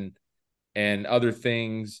corporations and other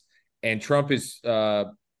things. And Trump is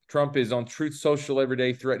on Truth Social every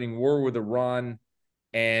day, threatening war with Iran,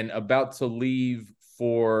 and about to leave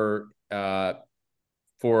for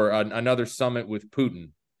another summit with Putin.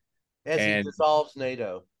 As he dissolves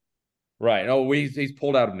NATO. Right. Oh, he's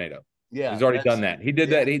pulled out of NATO. Yeah. He's already done that. He did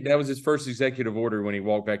that. That was his first executive order when he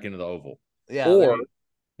walked back into the Oval.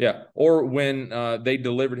 Yeah. Or when they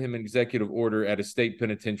delivered him an executive order at a state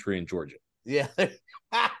penitentiary in Georgia. Yeah.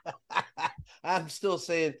 I'm still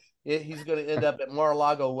saying he's going to end up at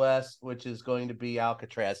Mar-a-Lago West, which is going to be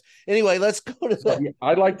Alcatraz. Anyway, let's go to that.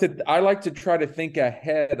 I like to try to think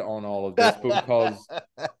ahead on all of this because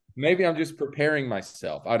maybe I'm just preparing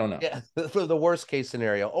myself. I don't know. Yeah, for the worst case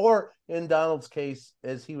scenario, or in Donald's case,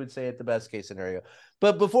 as he would say it, the best case scenario.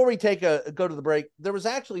 But before we go to the break, there was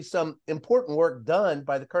actually some important work done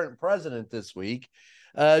by the current president this week.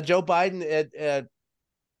 Joe Biden at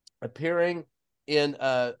appearing in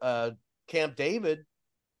Camp David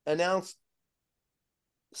announced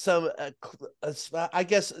some, I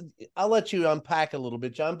guess I'll let you unpack a little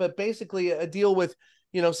bit, John, but basically a deal with,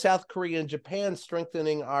 South Korea and Japan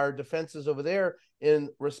strengthening our defenses over there in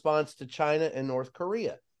response to China and North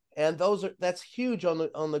Korea. And that's huge on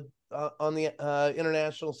the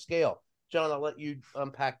international scale. John, I'll let you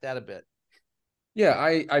unpack that a bit. Yeah,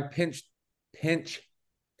 I pinch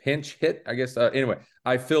hit, I guess. Anyway,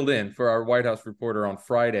 I filled in for our White House reporter on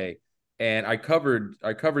Friday, and I covered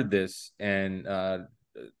this and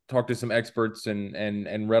talked to some experts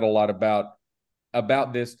and read a lot about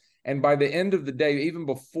this. And by the end of the day, even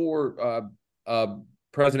before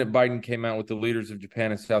President Biden came out with the leaders of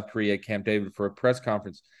Japan and South Korea at Camp David for a press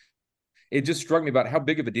conference, it just struck me about how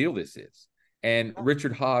big of a deal this is. And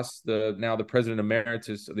Richard Haas, now the president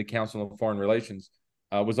emeritus of the Council on Foreign Relations,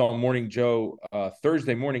 was on Morning Joe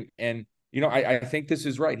Thursday morning. And, I think this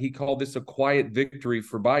is right. He called this a quiet victory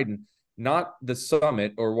for Biden, not the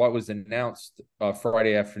summit or what was announced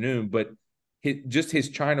Friday afternoon, but just his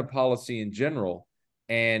China policy in general.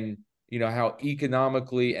 And, how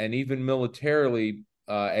economically and even militarily,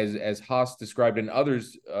 as Haas described and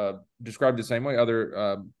others described the same way,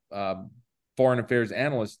 other foreign affairs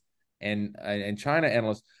analysts and China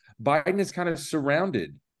analysts, Biden has kind of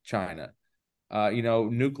surrounded China.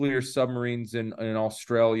 Nuclear submarines in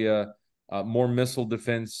Australia, more missile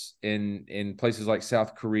defense in places like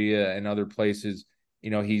South Korea and other places.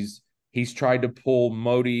 He's tried to pull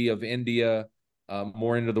Modi of India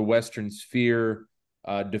more into the Western sphere,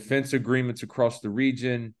 defense agreements across the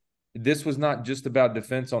region. This was not just about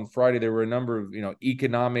defense on Friday. There were a number of,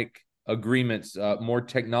 economic agreements, more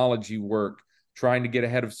technology work, trying to get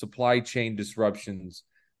ahead of supply chain disruptions,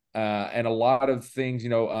 and a lot of things.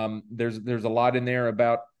 There's a lot in there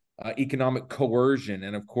about economic coercion,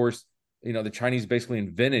 and of course, the Chinese basically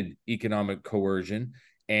invented economic coercion,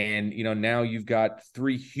 and now you've got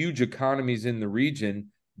three huge economies in the region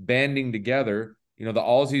banding together. The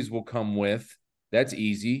Aussies will come with. That's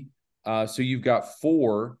easy. So you've got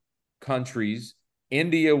four countries.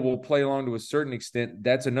 India will play along to a certain extent.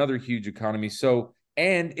 That's another huge economy. So,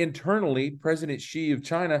 and internally, President Xi of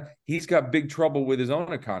China, he's got big trouble with his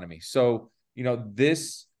own economy. So,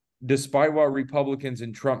 this, despite what Republicans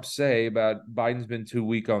and Trump say about Biden's been too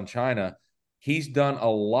weak on China, he's done a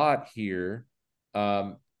lot here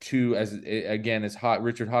to, as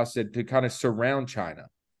Richard Haas said, to kind of surround China.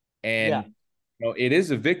 And it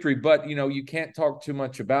is a victory, but you can't talk too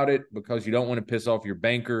much about it because you don't want to piss off your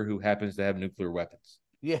banker who happens to have nuclear weapons.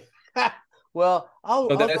 Yeah. Well,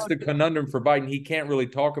 that's the conundrum for Biden. He can't really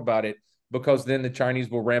talk about it because then the Chinese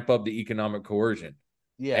will ramp up the economic coercion.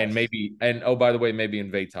 Yes. And oh, by the way, maybe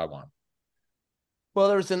invade Taiwan. Well,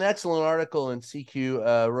 there was an excellent article in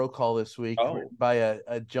CQ Roll Call this week by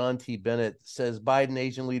a John T. Bennett. Says Biden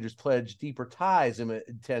Asian leaders pledge deeper ties and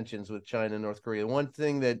tensions with China and North Korea. One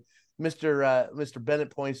thing that Mr.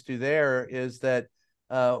 Bennett points to there is that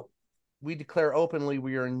we declare openly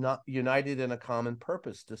we are not united in a common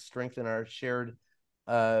purpose to strengthen our shared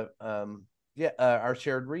our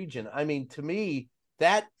shared region. I mean, to me,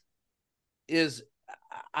 that is,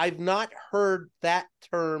 I've not heard that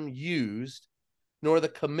term used, nor the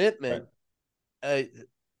commitment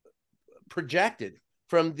projected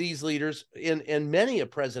from these leaders in many a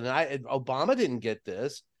president. Obama didn't get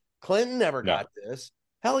this. Clinton never got this.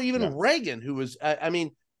 Hell, even Reagan, who was,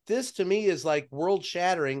 this to me is like world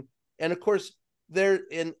shattering. And of course,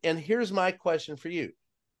 and here's my question for you.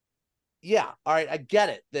 Yeah, all right, I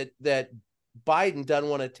get it that Biden doesn't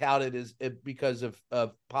want to tout it as because of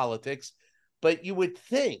politics, but you would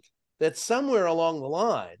think that somewhere along the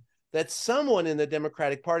line that someone in the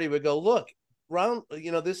Democratic Party would go, look, Ron,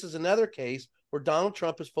 this is another case where Donald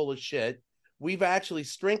Trump is full of shit. We've actually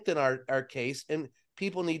strengthened our case, and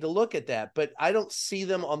people need to look at that. But I don't see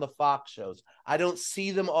them on the Fox shows. I don't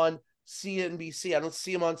see them on CNBC. I don't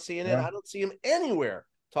see them on CNN. Yeah. I don't see them anywhere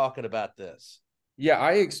talking about this. Yeah,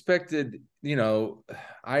 I expected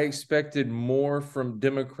more from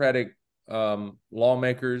Democratic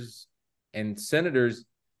lawmakers and senators.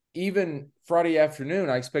 Even Friday afternoon,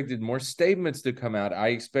 I expected more statements to come out. I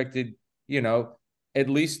expected, at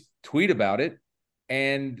least tweet about it.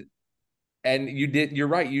 And you're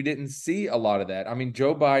right, you didn't see a lot of that. I mean,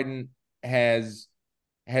 Joe Biden has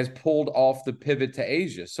pulled off the pivot to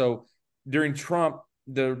Asia. So during Trump,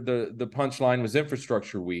 the punchline was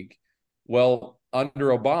infrastructure week. Well, under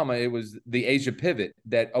Obama, it was the Asia pivot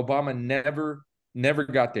that Obama never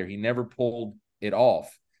got there. He never pulled it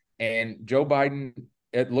off. And Joe Biden,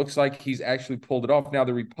 it looks like he's actually pulled it off. Now,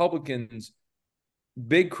 the Republicans'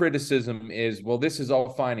 big criticism is, well, this is all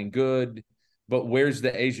fine and good, but where's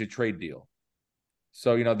the Asia trade deal?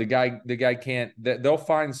 So, the guy can't, they'll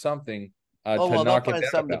find something to knock it down. They'll find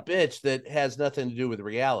something to bitch that has nothing to do with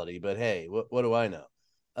reality, but hey, what do I know?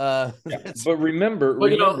 But remember,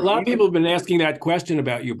 a lot of people have been asking that question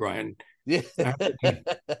about you, Brian. Yeah.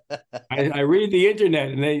 I read the internet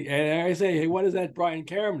and I say, hey, what does that Brian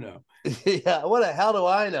Karam know? Yeah, what the hell do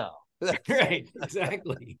I know? Right,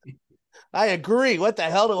 exactly. I agree. What the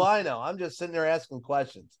hell do I know? I'm just sitting there asking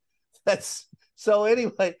questions. So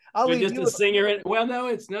anyway, I'll leave just you a singer. Well, no,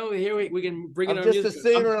 it's no. Here we can bring it on. Just a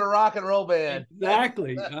singer in a rock and roll band.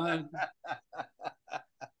 Exactly.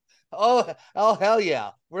 Oh hell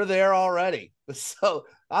yeah, we're there already. So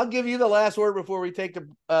I'll give you the last word before we take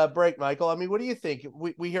the break, Michael. I mean, what do you think?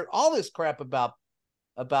 We hear all this crap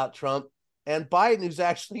about Trump and Biden, who's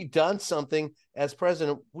actually done something as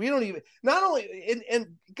president. We don't even, not only, and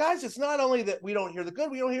guys, it's not only that we don't hear the good,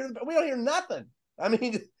 we don't hear nothing. I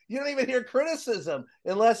mean, you don't even hear criticism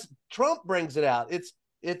unless Trump brings it out.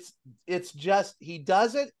 It's just, he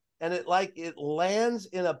does it, and it lands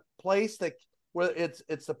in a place where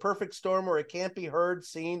it's the perfect storm where it can't be heard,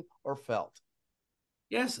 seen, or felt.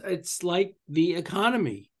 Yes, it's like the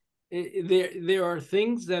economy. There are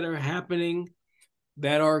things that are happening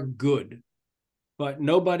that are good, but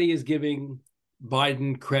nobody is giving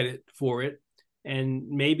Biden credit for it. And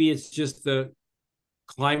maybe it's just the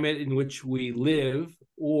climate in which we live,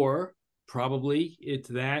 or probably it's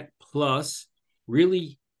that plus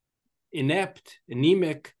really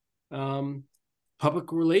anemic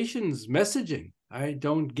public relations messaging. I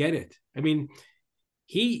don't get it. I mean,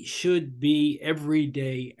 he should be every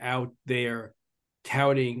day out there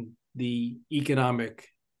touting the economic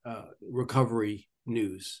recovery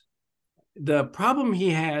news. The problem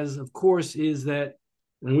he has, of course, is that,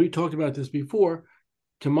 and we talked about this before,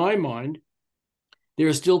 to my mind, there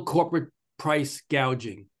is still corporate price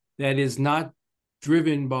gouging that is not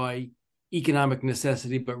driven by economic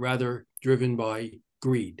necessity, but rather driven by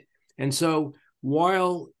greed. And so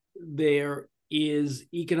while there is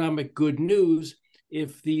economic good news,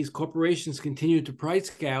 if these corporations continue to price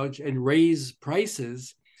gouge and raise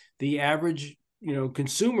prices, the average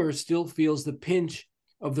consumer still feels the pinch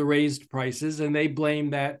of the raised prices, and they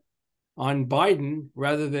blame that on Biden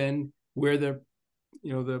rather than where the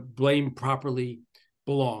blame properly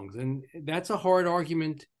belongs. And that's a hard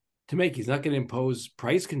argument to make. He's not going to impose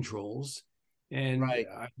price controls. and Right.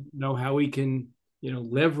 I don't know how he can,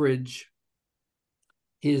 leverage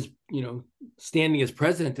his, standing as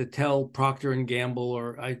president to tell Procter and Gamble,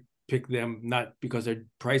 or I pick them not because they're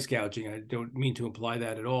price gouging. I don't mean to imply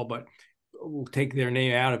that at all, but we'll take their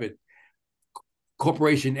name out of it.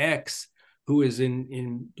 Corporation X, who is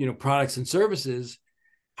in products and services,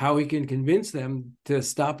 how he can convince them to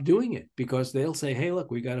stop doing it, because they'll say, hey,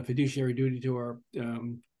 look, we got a fiduciary duty to our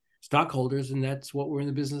stockholders, and that's what we're in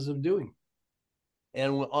the business of doing.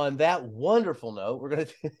 And on that wonderful note, we're going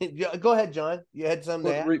to go ahead, John. You had something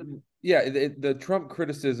to add? Yeah, the Trump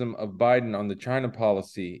criticism of Biden on the China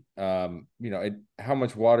policy, how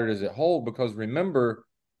much water does it hold? Because remember,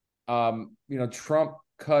 Trump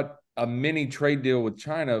cut a mini trade deal with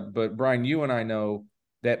China, but Brian, you and I know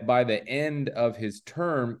that by the end of his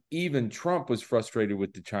term, even Trump was frustrated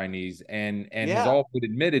with the Chinese, and has all but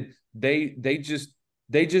admitted they just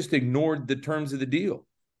ignored the terms of the deal.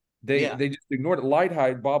 They just ignored it.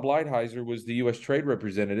 Bob Lighthizer was the U.S. trade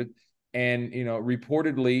representative, and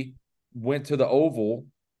reportedly went to the Oval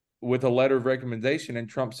with a letter of recommendation, and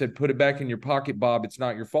Trump said, "Put it back in your pocket, Bob. It's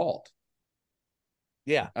not your fault."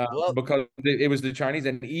 Yeah, because it was the Chinese,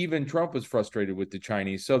 and even Trump was frustrated with the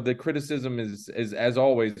Chinese. So the criticism is as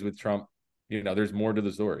always with Trump, there's more to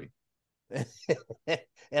the story. and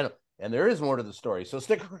there is more to the story. So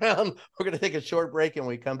stick around. We're going to take a short break, and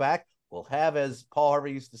when we come back, we'll have, as Paul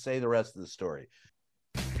Harvey used to say, the rest of the story.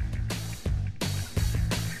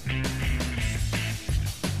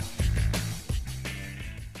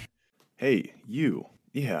 Hey, you.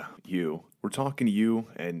 Yeah, you. We're talking to you,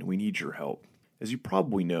 and we need your help. As you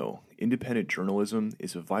probably know, independent journalism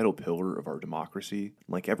is a vital pillar of our democracy.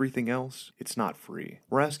 Like everything else, it's not free.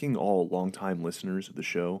 We're asking all longtime listeners of the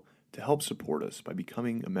show to help support us by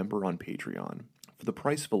becoming a member on Patreon. For the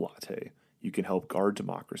price of a latte, you can help guard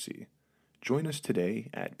democracy. Join us today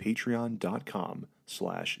at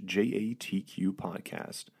patreon.com/JATQ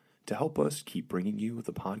podcast to help us keep bringing you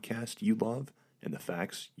the podcast you love and the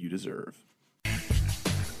facts you deserve.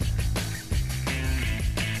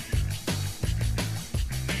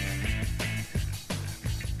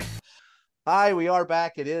 Hi, we are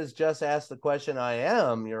back. It is Just Ask the Question. I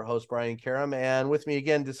am your host, Brian Karam, and with me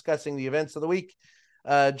again discussing the events of the week,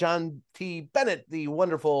 John T. Bennett, the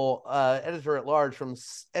wonderful editor-at-large from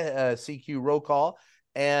CQ Roll Call,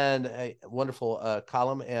 and a wonderful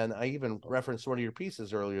column. And I even referenced one of your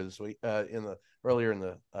pieces earlier this week, earlier in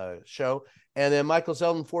the show. And then Michael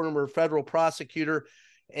Zeldin, former federal prosecutor.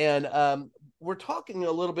 And we're talking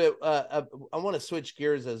a little bit. I want to switch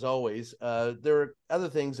gears as always. There are other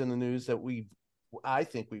things in the news that I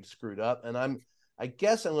think we've screwed up, and I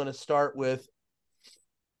guess I'm going to start with.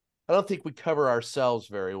 I don't think we cover ourselves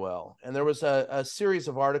very well. And there was a series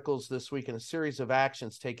of articles this week and a series of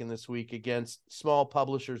actions taken this week against small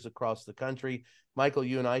publishers across the country. Michael,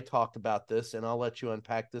 you and I talked about this, and I'll let you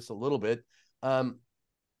unpack this a little bit. There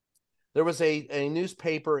was a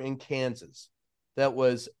newspaper in Kansas that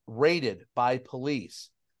was raided by police.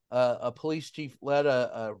 A police chief led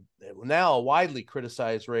a now a widely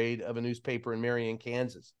criticized raid of a newspaper in Marion,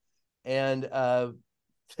 Kansas. And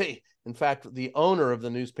in fact, the owner of the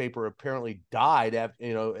newspaper apparently died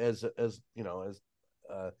after, as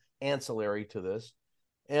ancillary to this.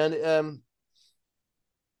 And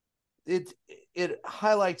it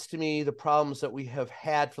highlights to me the problems that we have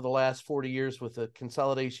had for the last 40 years with the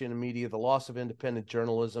consolidation of media, the loss of independent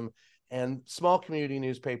journalism, and small community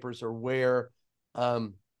newspapers are where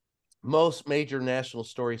most major national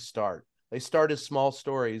stories start. They start as small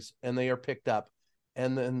stories, and they are picked up,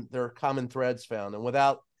 and then there are common threads found. And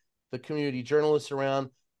without the community journalists around,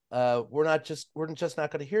 we're just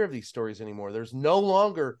not going to hear of these stories anymore. There's no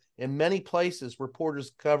longer, in many places,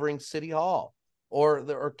 reporters covering city hall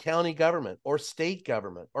or county government or state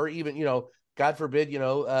government or even, God forbid,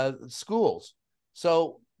 schools.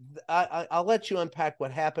 So I'll let you unpack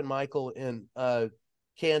what happened, Michael, in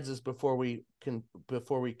Kansas before we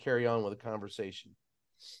carry on with the conversation.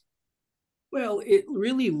 Well, it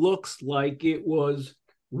really looks like it was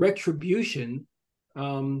retribution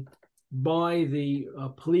by the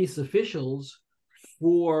police officials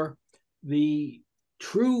for the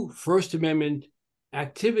true First Amendment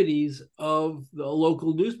activities of the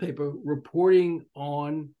local newspaper reporting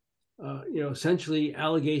on, essentially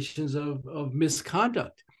allegations of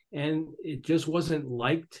misconduct. And it just wasn't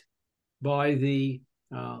liked by the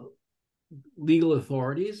legal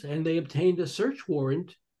authorities, and they obtained a search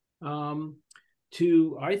warrant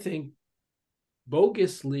to, I think,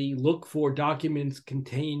 bogusly look for documents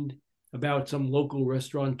contained about some local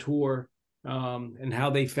restaurateur and how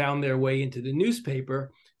they found their way into the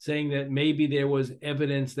newspaper, saying that maybe there was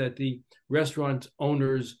evidence that the restaurant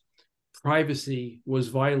owners privacy was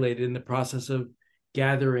violated in the process of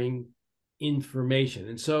gathering information.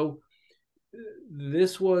 And so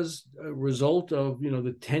this was a result of,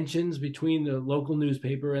 the tensions between the local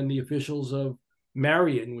newspaper and the officials of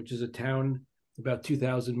Marion, which is a town about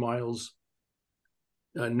 2,000 miles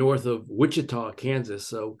north of Wichita, Kansas.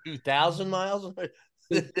 So 2,000 miles?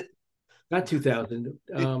 Not 2,000.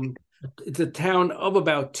 It's a town of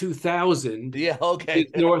about 2,000. Yeah, okay.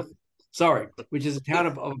 Which is a town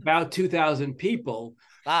of about 2,000 people.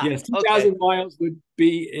 Yes, 2,000 okay. miles would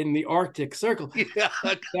be in the Arctic Circle. Yeah.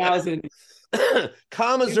 2,000.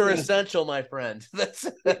 Commas are essential, my friend. That's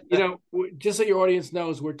just so your audience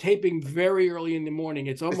knows, we're taping very early in the morning.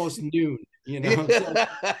 It's almost noon. So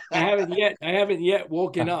I haven't yet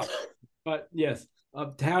woken up. But yes, a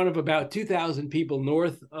town of about 2,000 people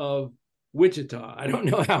north of Wichita. I don't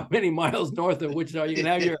know how many miles north of Wichita. You can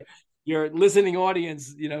have your listening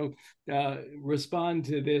audience, respond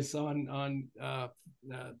to this on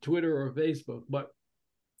Twitter or Facebook. But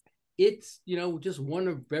it's just one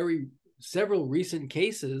of several recent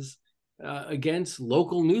cases against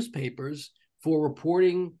local newspapers for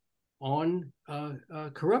reporting on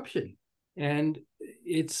corruption, and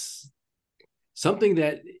it's something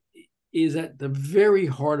that is at the very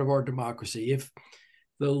heart of our democracy. If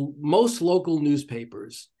the most local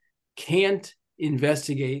newspapers can't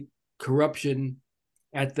investigate corruption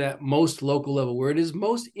at that most local level, where it is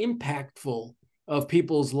most impactful of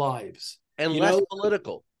people's lives, and less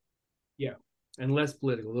political. Yeah, and less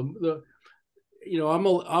political.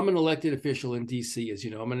 I'm an elected official in DC, as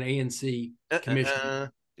you know. I'm an ANC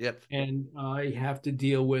commissioner. Yep. And I have to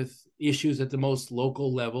deal with issues at the most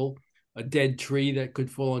local level: a dead tree that could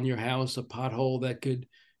fall on your house, a pothole that could,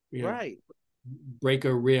 break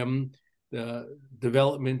a rim, the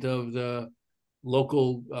development of the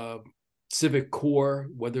local civic core,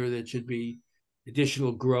 whether there should be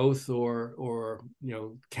additional growth or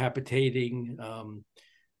capitating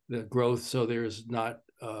the growth so there's not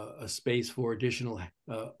a space for additional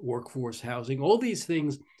workforce housing. All these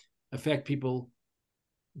things affect people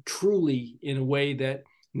truly in a way that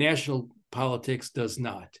national politics does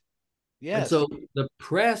not. Yes. And so the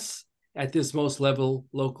press at this most local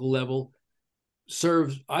level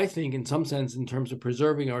serves, I think, in some sense, in terms of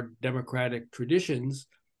preserving our democratic traditions,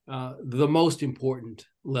 the most important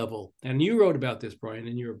level. And you wrote about this, Brian,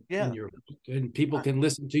 in your and people can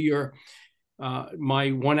listen to your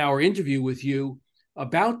my 1 hour interview with you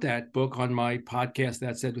about that book on my podcast,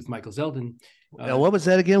 That Said, with Michael Zeldin. Now, what was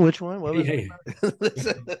that again? Which one? What was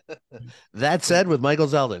That Said with Michael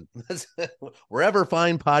Zeldin. Wherever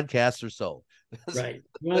fine podcasts are sold. Right.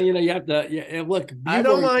 Well, you have to look. I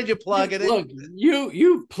don't mind you plugging it. Look,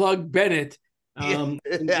 you plugged Bennett. And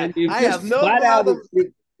I have no problem.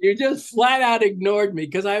 You just flat out ignored me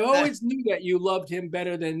because I always knew that you loved him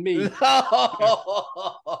better than me. I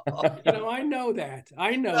know that.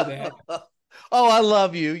 Oh, I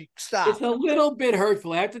love you. Stop. It's a little bit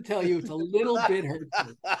hurtful. I have to tell you, it's a little bit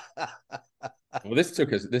hurtful. Well, this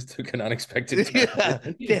took an unexpected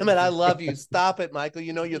turn. Damn it, I love you. Stop it, Michael.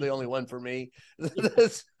 You know you're the only one for me. Yeah,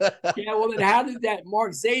 well, then how did that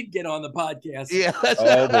Mark Zaid get on the podcast? Yeah.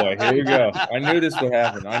 Oh, boy. Here we go. I knew this would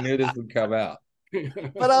happen. I knew this would come out.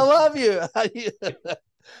 But I love you.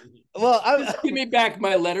 Well, just give me back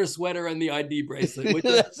my letter sweater and the ID bracelet.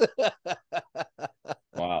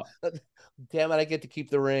 Wow. Damn it, I get to keep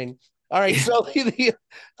the ring. All right, so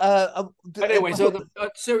anyway, so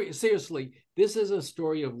seriously, this is a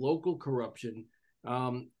story of local corruption,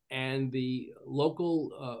 and the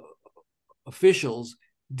local officials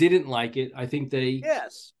didn't like it. I think they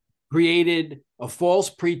created a false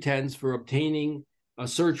pretense for obtaining a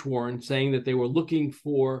search warrant, saying that they were looking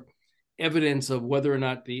for evidence of whether or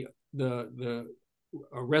not the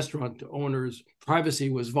restaurant owner's privacy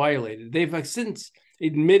was violated. They've since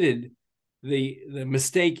admitted the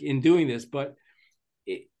mistake in doing this, but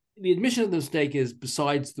the admission of the mistake is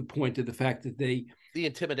besides the point of the fact that the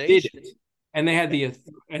intimidation did it, and they had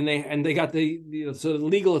they got the sort of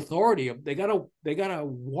legal authority of they got a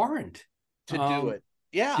warrant to do it.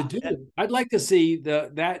 Yeah, to do it. I'd like to see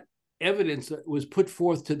that evidence that was put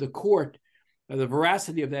forth to the court, the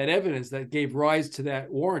veracity of that evidence that gave rise to that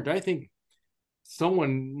warrant. I think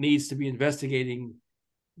someone needs to be investigating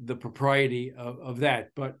the propriety of that,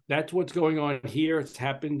 but that's what's going on here. It's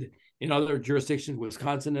happened in other jurisdictions,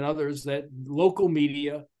 Wisconsin and others, that local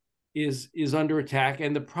media is under attack.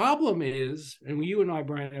 And the problem is, and you and I,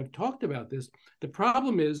 Brian, have talked about this, the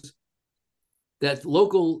problem is that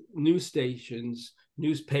local news stations,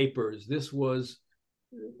 newspapers, this was,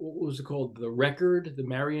 what was it called? The Record, the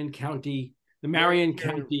Marion County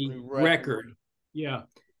Record. Yeah.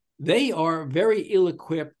 They are very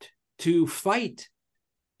ill-equipped to fight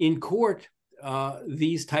in court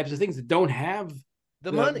these types of things that don't have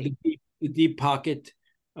the money, the deep pocket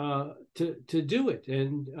to do it.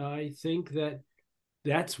 And I think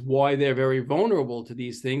that's why they're very vulnerable to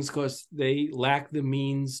these things, because they lack the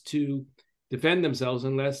means to defend themselves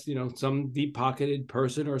unless, some deep-pocketed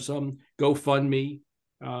person or some GoFundMe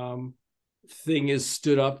thing is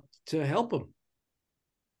stood up to help them.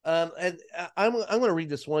 And I'm going to read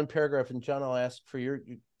this one paragraph, and John, I'll ask for your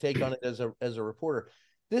take on it as a reporter.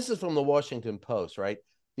 This is from the Washington Post, right?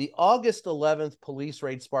 The August 11th police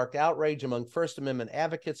raid sparked outrage among First Amendment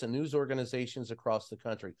advocates and news organizations across the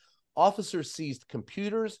country. Officers seized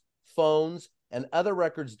computers, phones, and other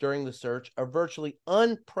records during the search, a virtually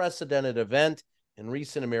unprecedented event in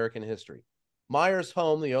recent American history. Myers'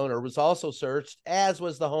 home, the owner, was also searched, as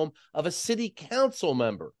was the home of a city council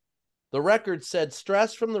member. The record said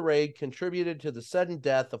stress from the raid contributed to the sudden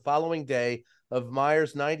death the following day of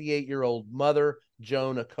Myers' 98-year-old mother,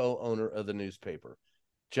 Joan, a co-owner of the newspaper.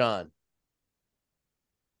 John.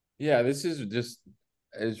 Yeah, this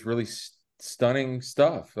is really stunning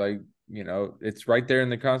stuff. Like, it's right there in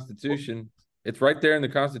the Constitution. It's right there in the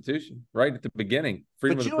Constitution, right at the beginning.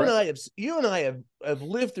 Freedom of the press. You and I have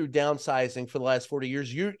lived through downsizing for the last 40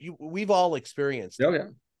 years. We've all experienced it. Oh, yeah.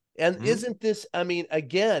 And isn't this,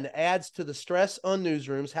 again, adds to the stress on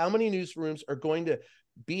newsrooms. How many newsrooms are going to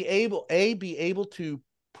be able to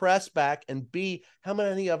press back, and B, how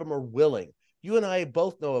many of them are willing? You and I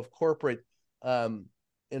both know of corporate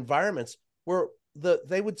environments where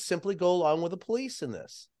they would simply go along with the police in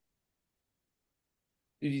this.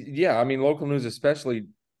 Yeah, local news especially,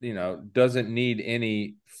 doesn't need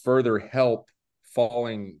any further help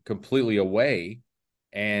falling completely away.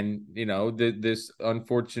 And, this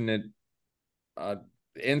unfortunate,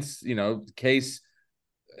 case,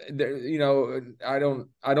 I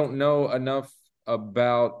don't know enough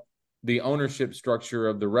about the ownership structure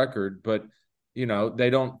of the record, but, they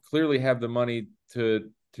don't clearly have the money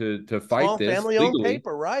to fight Small this family-owned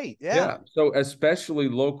paper, right? Yeah. So especially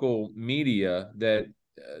local media that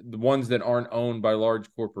the ones that aren't owned by large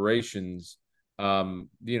corporations,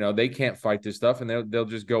 they can't fight this stuff, and they'll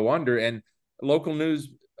just go under. And local news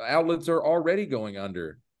outlets are already going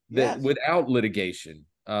under without litigation.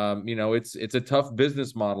 It's a tough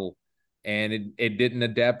business model, and it didn't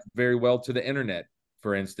adapt very well to the internet,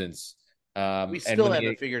 for instance. We still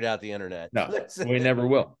haven't figured out the internet. No, we never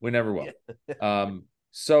will. We never will. Yeah.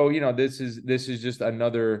 So this is just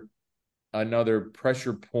another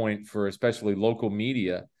pressure point for especially local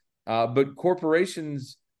media. But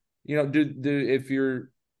corporations, if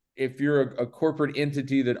you're a corporate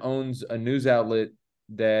entity that owns a news outlet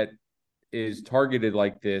that is targeted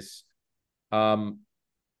like this,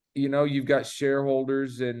 you've got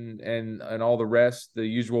shareholders and all the rest, the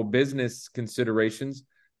usual business considerations.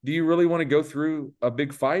 Do you really want to go through a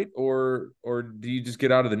big fight, or do you just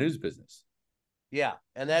get out of the news business? Yeah,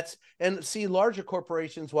 and see, larger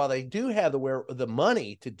corporations, while they do have the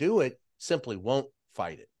money to do it, simply won't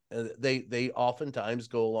fight it. They oftentimes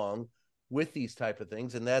go along with these type of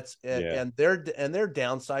things, and and they're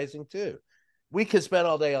downsizing too. We could spend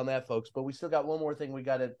all day on that, folks, but we still got one more thing we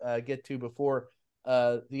got to get to before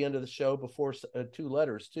the end of the show, before two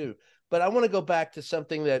letters too. But I want to go back to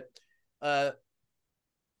something that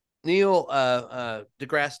Neil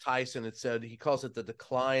deGrasse Tyson had said. He calls it the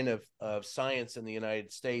decline of science in the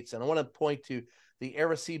United States. And I want to point to the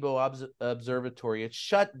Arecibo Observatory. It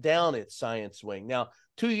shut down its science wing. Now,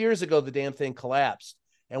 2 years ago, the damn thing collapsed.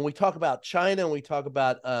 And we talk about China, and we talk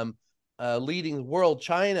about leading the world.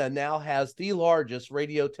 China now has the largest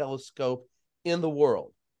radio telescope in the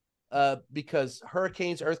world because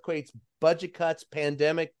hurricanes, earthquakes, budget cuts,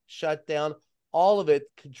 pandemic shutdown, all of it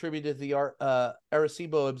contributed to the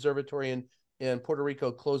Arecibo Observatory in Puerto Rico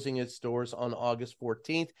closing its doors on August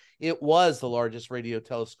 14th. It was the largest radio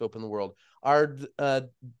telescope in the world. Our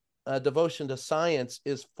devotion to science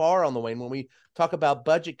is far on the wane. When we talk about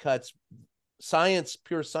budget cuts,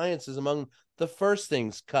 pure science is among the first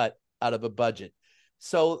things cut out of a budget.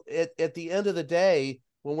 So at the end of the day,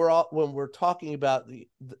 when we're talking about the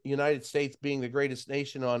United States being the greatest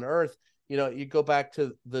nation on earth, you go back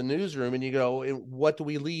to the newsroom and you go, what do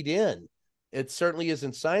we lead in? It certainly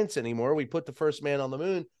isn't science anymore. We put the first man on the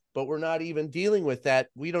moon, but we're not even dealing with that.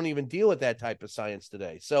 We don't even deal with that type of science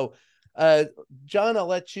today. So, John, I'll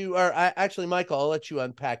let you, actually, Michael, I'll let you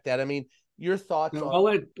unpack that. Your thoughts on... I'll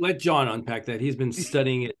let John unpack that. He's been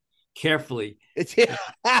studying it carefully.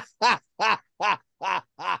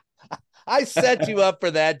 I set you up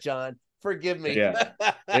for that, John. Forgive me. Yeah,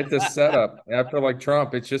 it's a setup. After like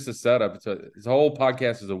Trump, it's just a setup. This whole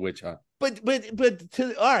podcast is a witch hunt. But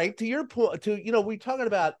to your point, we're talking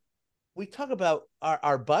about we talk about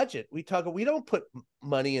our budget. We don't put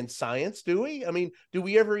money in science, do we? I mean, do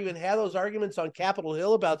we ever even have those arguments on Capitol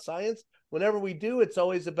Hill about science? Whenever we do, it's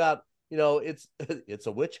always about, it's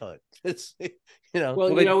a witch hunt. It's,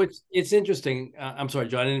 Well, it's interesting. I'm sorry,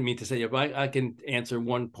 John, I didn't mean to say it, but I can answer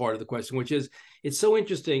one part of the question, which is it's so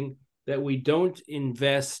interesting that we don't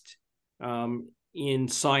invest in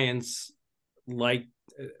science like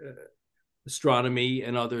astronomy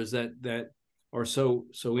and others that are so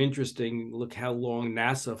interesting. Look how long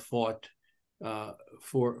NASA fought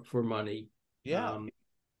for money. Yeah.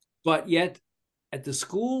 But yet, at the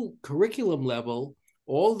school curriculum level,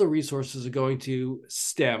 all the resources are going to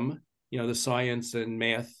STEM, the science and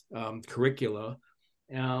math curricula,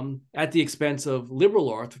 at the expense of liberal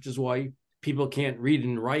arts, which is why people can't read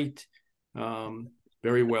and write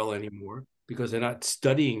very well anymore, because they're not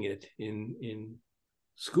studying it in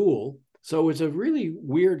school. So it's a really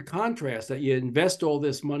weird contrast that you invest all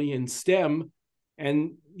this money in STEM,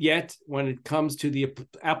 and yet when it comes to the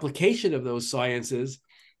application of those sciences,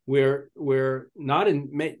 we're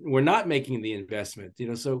not making the investment.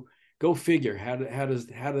 So go figure. How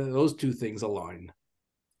do those two things align?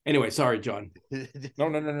 Anyway, sorry, John.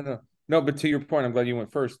 No, but to your point, I'm glad you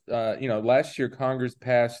went first. Last year Congress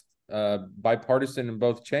passed bipartisan in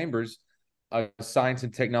both chambers a science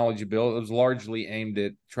and technology bill. It was largely aimed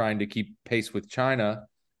at trying to keep pace with China,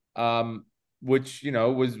 which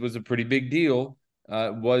was a pretty big deal.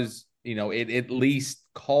 It at least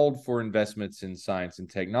called for investments in science and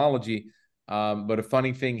technology. But a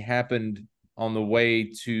funny thing happened on the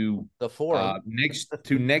way to the forum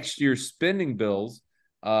next year's spending bills.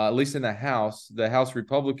 At least in the House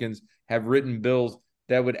Republicans have written bills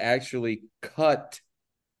that would actually cut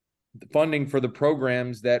the funding for the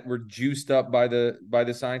programs that were juiced up by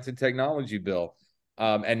the science and technology bill.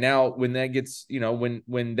 And now when that gets,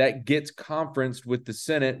 when that gets conferenced with the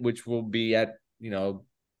Senate, which will be at,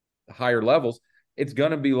 higher levels, it's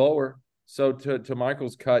going to be lower. So to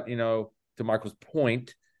Michael's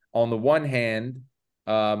point, on the one hand,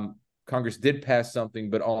 Congress did pass something,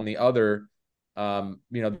 but on the other,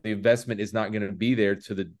 the investment is not going to be there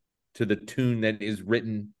to the tune that is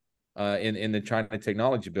written in the China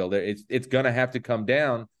technology bill. It's going to have to come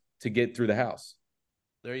down to get through the House.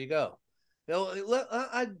 There you go.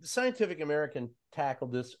 Scientific American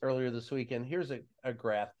tackled this earlier this week, and here's a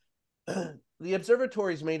graph. The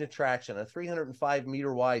observatory's main attraction, a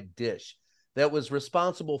 305-meter wide dish that was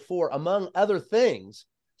responsible for, among other things,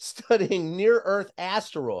 studying near-Earth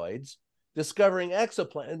asteroids, discovering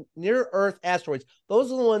exoplanets, near-Earth asteroids.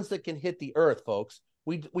 Those are the ones that can hit the Earth, folks.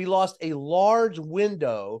 We lost a large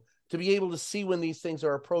window to be able to see when these things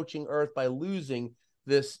are approaching Earth by losing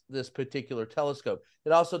this particular telescope.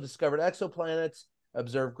 It also discovered exoplanets,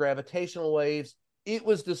 observed gravitational waves. It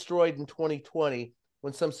was destroyed in 2020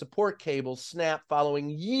 when some support cables snapped following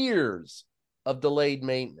years of delayed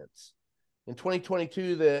maintenance. In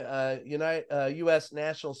 2022, the U.S.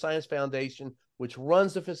 National Science Foundation, which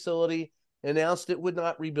runs the facility, announced it would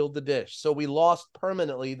not rebuild the dish. So we lost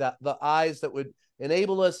permanently the eyes that would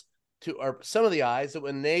enable us to, or some of the eyes that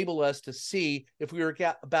would enable us to see if we were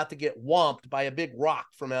about to get whomped by a big rock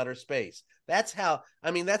from outer space. That's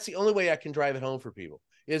the only way I can drive it home for people,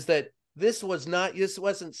 is that this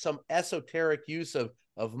wasn't some esoteric use of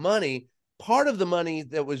money. Part of the money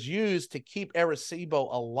that was used to keep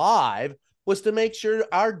Arecibo alive was to make sure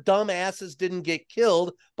our dumb asses didn't get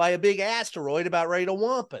killed by a big asteroid about ready to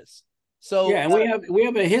whomp us. So yeah, and we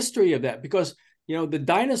have a history of that, because the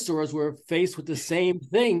dinosaurs were faced with the same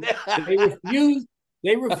thing. They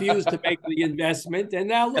refused to make the investment, and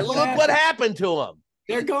now look what happened to them.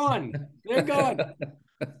 They're gone.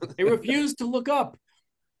 They refused to look up.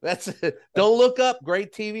 Don't Look Up,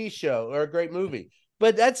 great TV show or a great movie.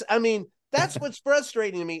 But that's what's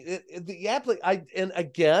frustrating to me.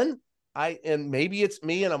 And maybe it's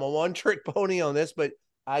me and I'm a one-trick pony on this, but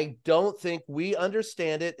I don't think we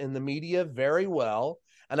understand it in the media very well,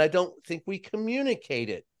 and I don't think we communicate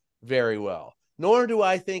it very well. Nor do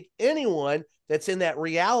I think anyone that's in that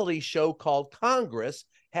reality show called Congress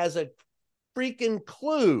has a freaking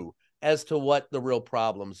clue as to what the real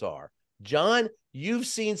problems are. John, you've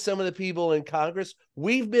seen some of the people in Congress.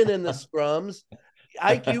 We've been in the scrums.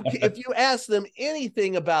 If you ask them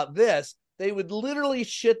anything about this, they would literally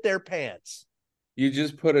shit their pants. You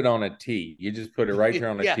just put it on a tee. You just put it right there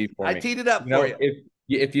on a tee for me. I teed it up for you.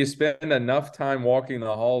 If you spend enough time walking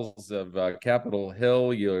the halls of Capitol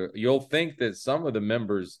Hill, you'll think that some of the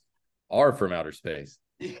members are from outer space.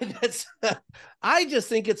 I just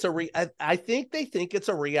think I think they think it's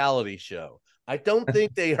a reality show. I don't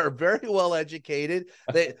think they are very well educated.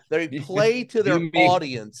 They play to their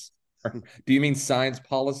audience. Do you mean science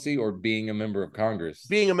policy or being a member of Congress?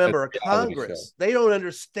 Being a member of Congress. They don't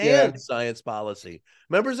understand science policy.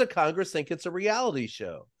 Members of Congress think it's a reality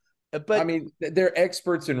show. But I mean, they're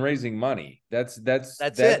experts in raising money. That's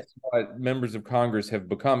it. what members of Congress have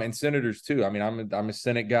become, and senators too. I mean, I'm a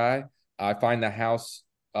Senate guy. I find the House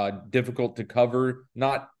difficult to cover.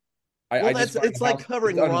 It's like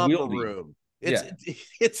covering romper room.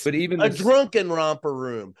 It's but even a drunken romper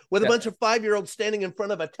room with a bunch of 5-year-olds standing in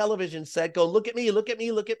front of a television set going, look at me, look at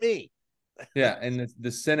me, look at me. Yeah, and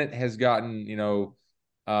the Senate has gotten,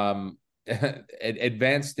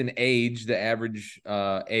 advanced in age. The average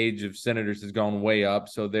age of senators has gone way up.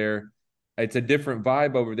 So it's a different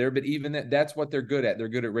vibe over there. But even that's what they're good at. They're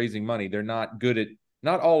good at raising money. They're not good at,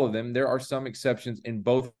 not all of them. There are some exceptions in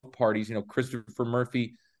both parties. Christopher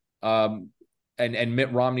Murphy and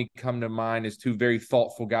Mitt Romney come to mind as two very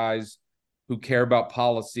thoughtful guys who care about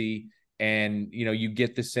policy. And, you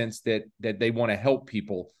get the sense that they want to help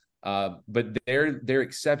people. But they're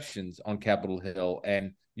exceptions on Capitol Hill.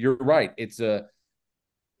 And you're right. It's a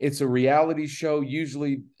reality show.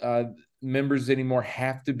 Usually members anymore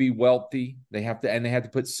have to be wealthy. They have to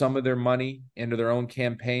put some of their money into their own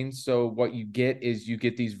campaigns. So what you get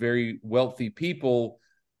these very wealthy people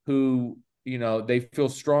who, they feel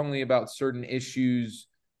strongly about certain issues.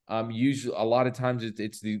 Usually a lot of times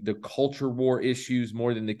it's the culture war issues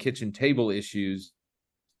more than the kitchen table issues.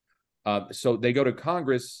 So they go to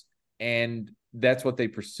Congress and that's what they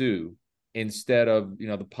pursue instead of,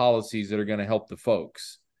 the policies that are going to help the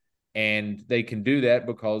folks. And they can do that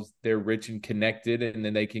because they're rich and connected, and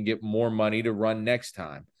then they can get more money to run next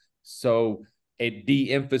time. So it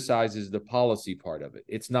de-emphasizes the policy part of it.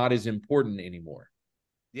 It's not as important anymore.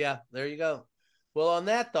 Yeah, there you go. Well, on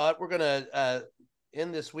that thought, we're going to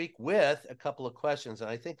end this week with a couple of questions. And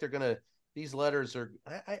I think these letters are,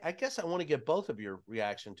 I guess I want to get both of your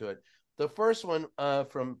reaction to it. The first one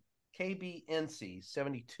from KBNC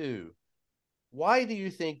 72. Why do you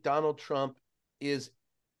think Donald Trump is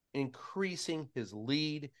increasing his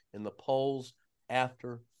lead in the polls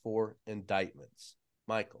after 4 indictments?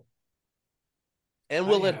 Michael. And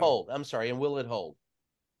will it hold? I'm sorry. And will it hold?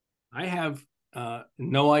 I have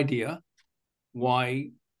no idea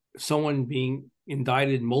why someone being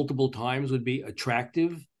indicted multiple times would be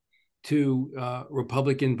attractive to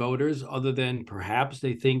Republican voters, other than perhaps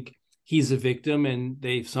they think he's a victim and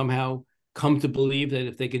they've somehow come to believe that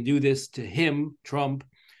if they can do this to him, Trump,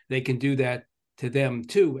 they can do that to them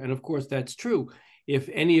too. And of course, that's true. If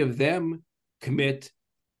any of them commit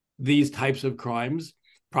these types of crimes,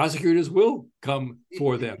 prosecutors will come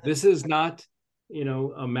for them. This is not,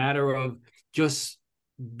 a matter of just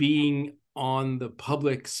being on the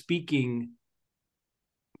public speaking,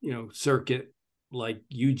 circuit like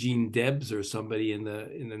Eugene Debs or somebody in the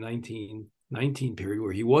 1919 period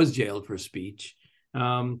where he was jailed for speech.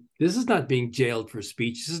 This is not being jailed for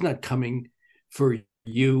speech. This is not coming for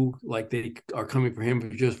you like they are coming for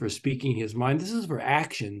him just for speaking his mind. This is for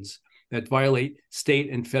actions that violate state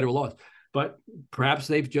and federal laws. But perhaps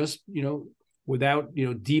they've just, without,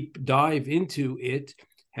 deep dive into it,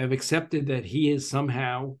 have accepted that he is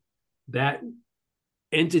somehow that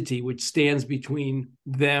entity which stands between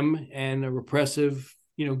them and a repressive,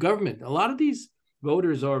 government. A lot of these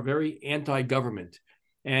voters are very anti-government,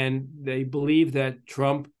 and they believe that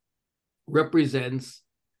Trump represents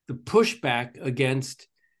the pushback against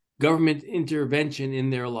government intervention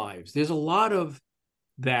in their lives. There's a lot of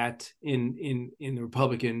that in the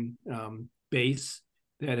Republican base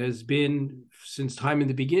that has been, since time in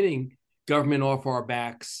the beginning, government off our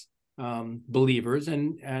backs believers,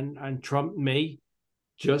 and Trump may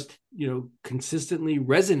just consistently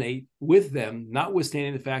resonate with them,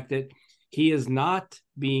 notwithstanding the fact that he is not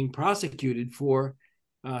being prosecuted for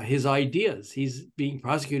his ideas. He's being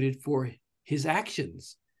prosecuted for his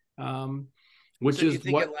actions, which so is you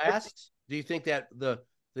think what it lasts? Do you think that the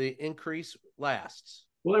increase lasts?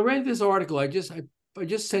 Well, I read this article. I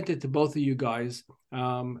just sent it to both of you guys,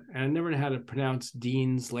 and I never know how to pronounce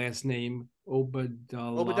Dean's last name.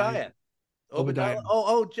 Obadiah.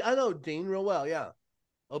 Oh, I know Dean real well. Yeah.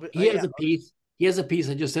 He has a piece. He has a piece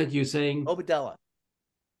I just sent you saying, Obadiah.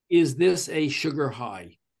 Is this a sugar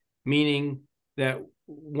high? Meaning that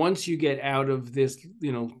once you get out of this,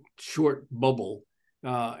 short bubble,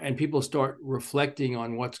 and people start reflecting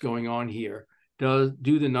on what's going on here, do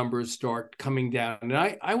the numbers start coming down? And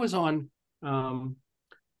I was on a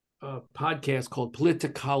podcast called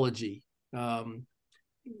Politicology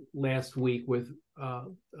last week with it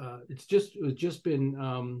was just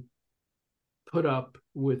been put up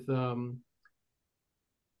with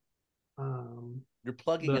you're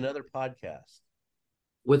plugging another podcast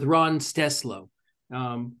with Ron Steslow.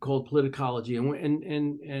 called Politicology,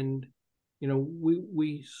 and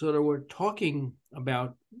we sort of were talking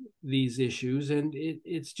about these issues, and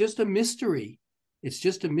it's just a mystery. It's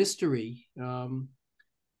just a mystery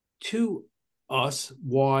to us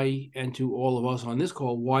why, and to all of us on this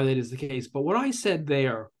call, why that is the case. But what I said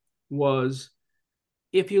there was,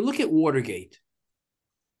 if you look at Watergate,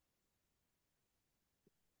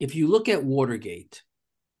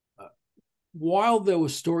 while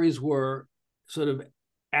those stories were sort of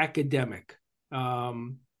academic,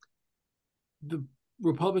 the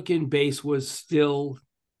Republican base was still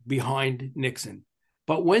behind Nixon.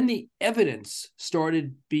 But when the evidence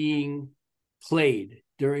started being played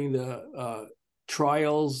during the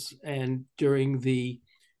trials and during the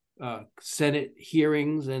Senate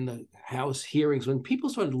hearings and the House hearings, when people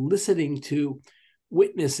started listening to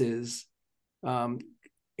witnesses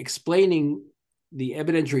explaining the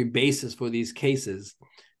evidentiary basis for these cases,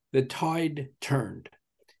 the tide turned.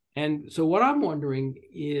 And so what I'm wondering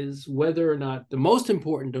is whether or not the most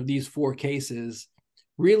important of these four cases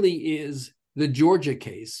really is the Georgia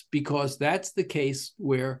case, because that's the case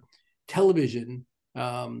where television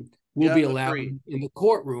will be allowed in the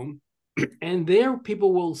courtroom. And there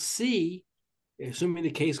people will see, assuming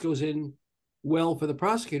the case goes in well for the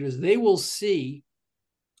prosecutors, they will see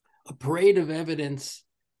a parade of evidence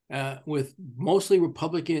with mostly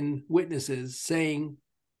Republican witnesses saying,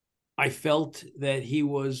 I felt that he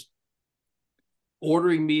was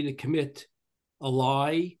ordering me to commit a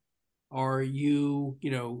lie. Are you,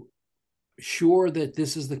 sure that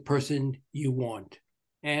this is the person you want?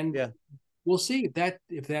 And we'll see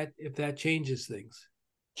if that changes things.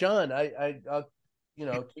 John, to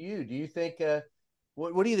you, do you think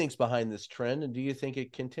what do you think's behind this trend, and do you think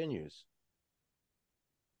it continues?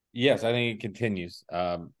 Yes, I think it continues.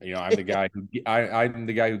 I'm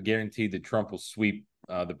the guy who guaranteed that Trump will sweep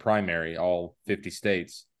the primary, all 50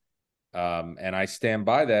 states, and I stand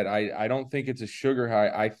by that. I don't think it's a sugar high.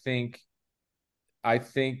 I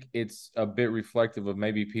think it's a bit reflective of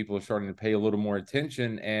maybe people are starting to pay a little more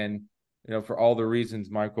attention, and for all the reasons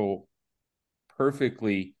Michael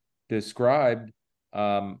perfectly described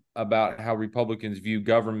about how Republicans view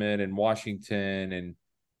government and Washington, and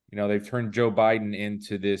they've turned Joe Biden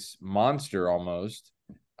into this monster almost,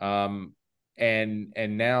 and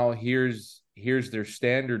now here's their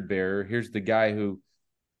standard bearer. Here's the guy who,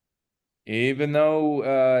 even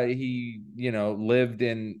though he lived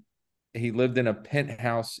in a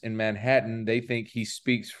penthouse in Manhattan, they think he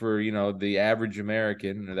speaks for the average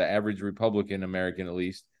American, or the average Republican American at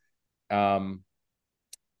least.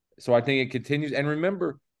 So I think it continues. And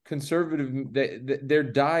remember, conservative, their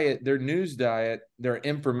diet, their news diet, their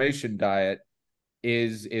information diet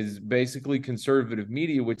is basically conservative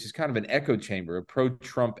media, which is kind of an echo chamber, a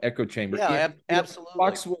pro-Trump echo chamber. Yeah,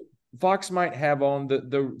 absolutely. Fox might have on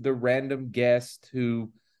the random guest who's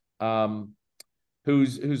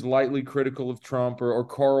lightly critical of Trump, or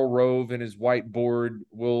Karl Rove and his whiteboard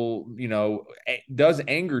will, does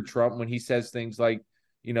anger Trump when he says things like,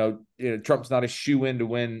 Trump's not a shoe-in to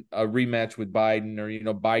win a rematch with Biden,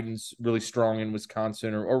 or, Biden's really strong in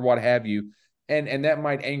Wisconsin, or what have you. And that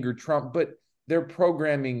might anger Trump, but their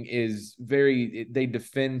programming is they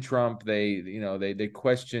defend Trump. They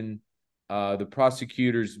question the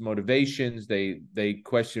prosecutors' motivations. They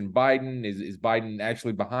question Biden. Is Biden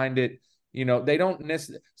actually behind it? They don't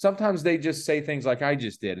necessarily, sometimes they just say things like I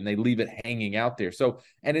just did, and they leave it hanging out there. So,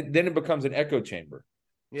 then it becomes an echo chamber.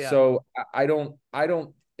 Yeah. So I don't,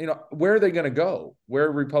 where are they going to go? Where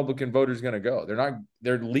are Republican voters going to go?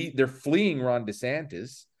 They're fleeing Ron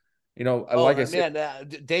DeSantis. I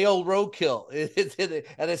said, day-old roadkill.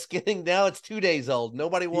 And it's getting, now it's 2 days old.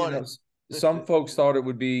 Nobody wanted. Some folks thought it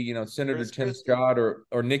would be, Senator Tim Scott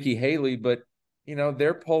or Nikki Haley, but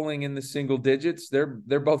they're polling in the single digits. They're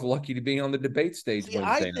both lucky to be on the debate stage. See,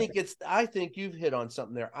 I think you've hit on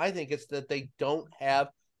something there. I think it's that they don't have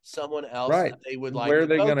someone else that they would like. Where are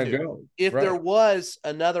they going to go? If there was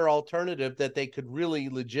another alternative that they could really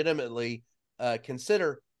legitimately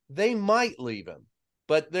consider, they might leave him.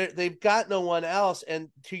 But they've got no one else. And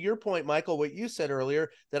to your point, Michael, what you said earlier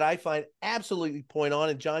that I find absolutely point on,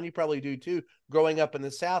 and John, you probably do too, growing up in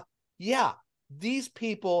the South. Yeah, these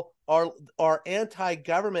people are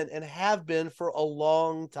anti-government and have been for a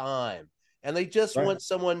long time. And they just want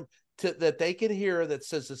someone that they can hear that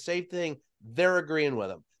says the same thing. They're agreeing with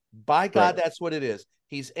him. By God, that's what it is.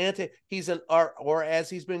 He's or as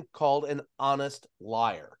he's been called, an honest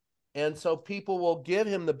liar. And so people will give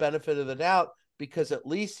him the benefit of the doubt, because at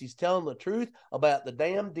least he's telling the truth about the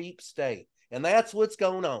damn deep state. And that's what's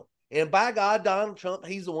going on. And by God, Donald Trump,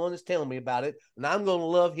 he's the one that's telling me about it. And I'm going to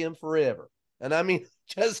love him forever. And I mean,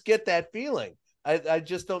 just get that feeling. I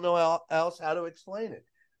just don't know how to explain it.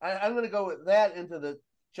 I'm going to go with that into the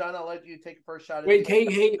John. I'll let you take a first shot. Wait,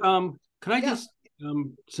 hey, can I just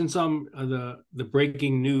since I'm the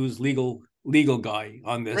breaking news legal guy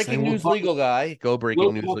on this, breaking news legal guy, go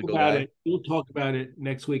breaking news legal guy. We'll talk about it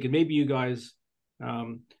next week, and maybe you guys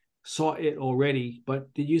saw it already.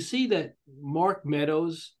 But did you see that Mark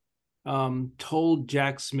Meadows told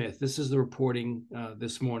Jack Smith? This is the reporting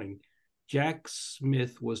this morning. Jack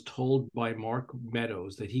Smith was told by Mark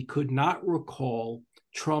Meadows that he could not recall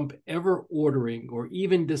Trump ever ordering or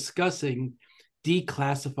even discussing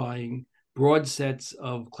declassifying broad sets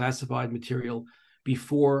of classified material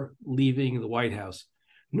before leaving the White House,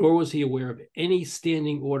 nor was he aware of any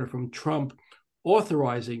standing order from Trump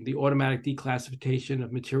authorizing the automatic declassification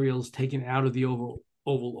of materials taken out of the Oval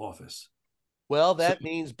Office. Well, that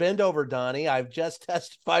means bend over, Donnie. I've just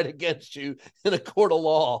testified against you in a court of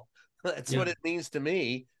law. That's what it means to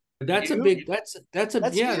me. That's huge. That's a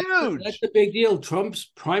big deal.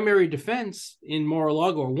 Trump's primary defense in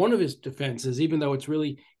Mar-a-Lago, or one of his defenses, even though it's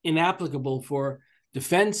really inapplicable for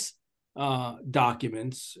defense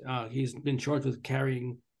documents, he's been charged with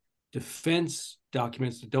carrying defense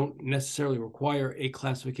documents that don't necessarily require a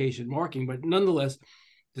classification marking. But nonetheless,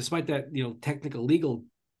 despite that, technical legal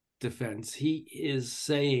defense, he is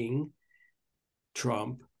saying,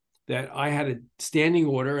 Trump, that I had a standing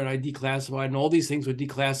order and I declassified, and all these things were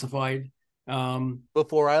declassified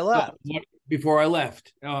before I left.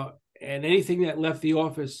 And anything that left the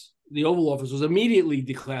office, the Oval Office, was immediately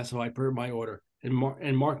declassified per my order. And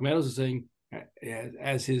Mark Meadows is saying,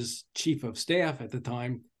 as his chief of staff at the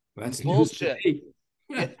time, that's bullshit.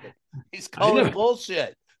 He's calling it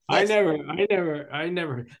bullshit. I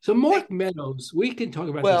never. So Mark Meadows, we can talk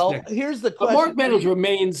about this next. Here's the question. But Mark Meadows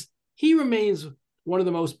remains one of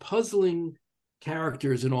the most puzzling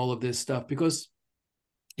characters in all of this stuff, because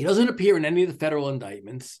he doesn't appear in any of the federal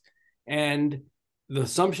indictments. And the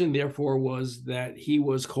assumption, therefore, was that he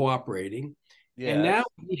was cooperating. Yes. And now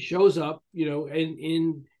he shows up,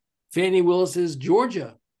 in Fannie Willis's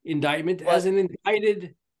Georgia indictment as an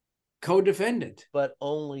indicted co-defendant. But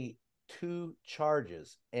only 2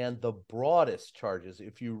 charges, and the broadest charges.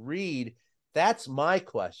 If you read, that's my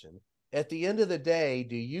question. At the end of the day,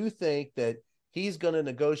 do you think that he's going to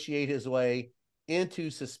negotiate his way into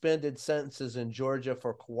suspended sentences in Georgia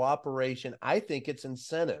for cooperation? I think it's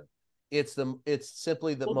incentive. It's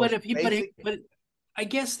simply the most basic. But I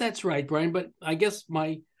guess that's right, Brian. But I guess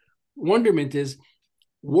my wonderment is,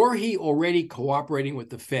 were he already cooperating with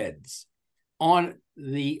the feds on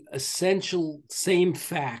the essential same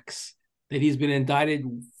facts that he's been indicted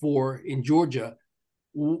for in Georgia?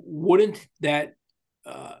 Wouldn't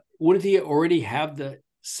he already have the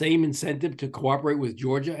same incentive to cooperate with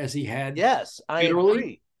Georgia as he had? Yes, I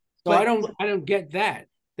agree. So I don't get that.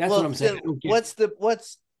 That's what I'm saying. What's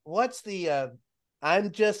the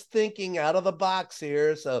I'm just thinking out of the box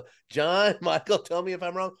here. So John, Michael, tell me if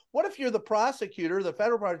I'm wrong. What if you're the prosecutor, the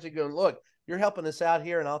federal prosecutor, going, look, you're helping us out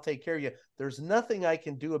here and I'll take care of you. There's nothing I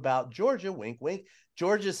can do about Georgia. Wink, wink.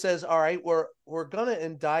 Georgia says, all right, we're going to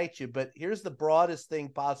indict you, but here's the broadest thing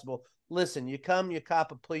possible. Listen, you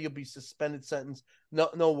cop a plea, you'll be suspended sentence.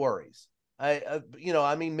 No worries.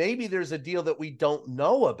 Maybe there's a deal that we don't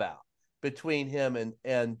know about between him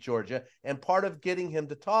and Georgia. And part of getting him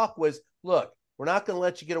to talk was, look, we're not going to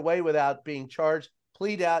let you get away without being charged.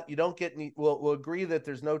 Plead out. You don't get any. We'll agree that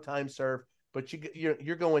there's no time served, but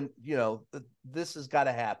you're going. This has got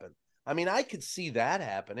to happen. I mean, I could see that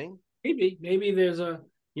happening. Maybe there's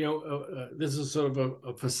this is sort of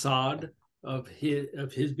a facade of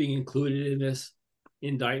his being included in this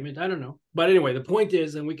indictment. I don't know, but anyway, the point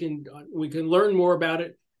is, and we can learn more about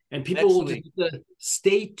it, and people will just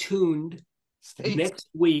stay tuned next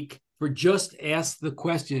week for Just Ask the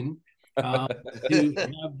Question to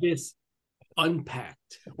have this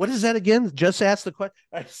unpacked. What is that again? Just Ask the Question.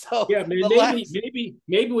 Right, so yeah,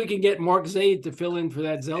 maybe we can get Mark Zaid to fill in for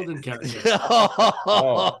that Zeldin character.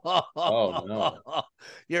 Oh no,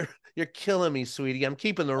 you're killing me, sweetie. I'm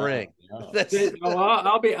keeping the ring. No.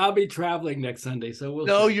 I'll be traveling next Sunday, so we'll.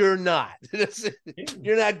 No, you're not.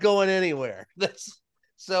 You're not going anywhere.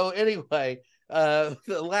 So anyway, the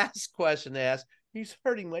last question asked. He's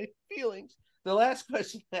hurting my feelings. The last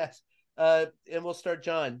question asked. And we'll start,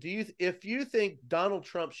 John. If you think Donald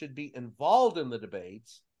Trump should be involved in the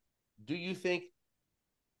debates, do you think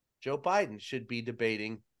Joe Biden should be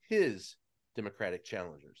debating his Democratic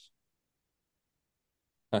challengers?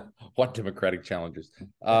 What Democratic challengers? Do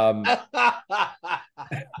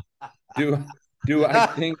I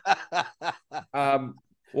think?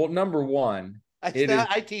 Well, number one, I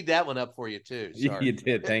teed that one up for you too. Sorry. You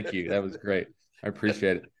did. Thank you. That was great. I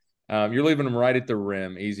appreciate it. You're leaving them right at the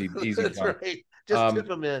rim. Easy, That's John. right. Just tip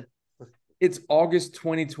them in. It's August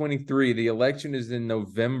 2023. The election is in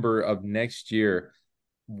November of next year.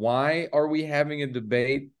 Why are we having a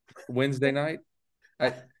debate Wednesday night?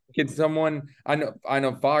 Can someone? I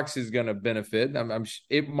know Fox is going to benefit.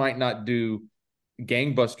 It might not do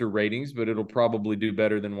gangbuster ratings, but it'll probably do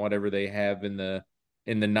better than whatever they have in the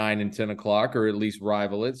 9 and 10 o'clock, or at least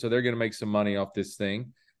rival it. So they're going to make some money off this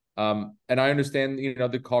thing. And I understand,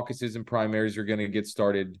 the caucuses and primaries are going to get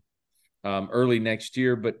started early next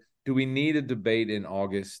year, but do we need a debate in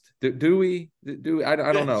August? Do we? I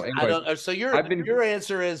don't know. Anyway, I don't. So your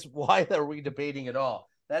answer is, why are we debating at all?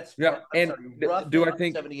 That's do I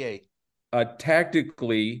think 78?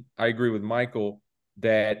 Tactically, I agree with Michael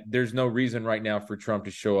that there's no reason right now for Trump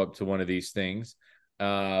to show up to one of these things.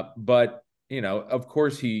 But of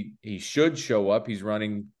course he should show up. He's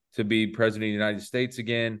running to be president of the United States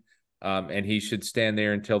again, and he should stand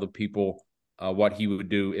there and tell the people what he would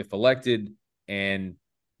do if elected, and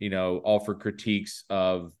offer critiques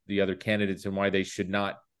of the other candidates and why they should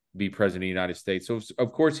not be president of the United States. So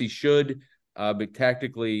of course he should, but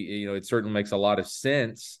tactically, it certainly makes a lot of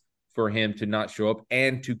sense for him to not show up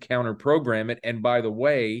and to counter program it. And by the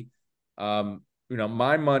way,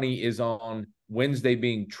 my money is on Wednesday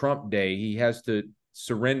being Trump Day. He has to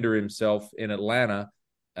surrender himself in Atlanta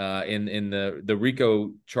in the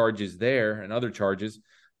RICO charges there and other charges.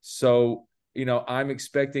 So, I'm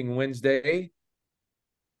expecting Wednesday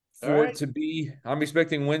to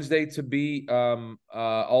be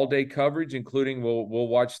all day coverage, including we'll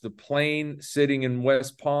watch the plane sitting in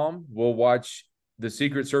West Palm. We'll watch the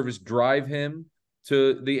Secret Service drive him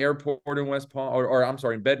to the airport in West Palm, or I'm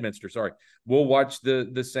sorry, in Bedminster. Sorry. We'll watch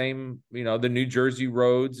the same, the New Jersey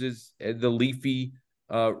roads, as the leafy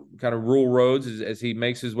kind of rural roads as he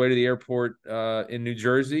makes his way to the airport in New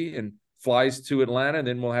Jersey and flies to Atlanta. And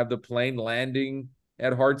then we'll have the plane landing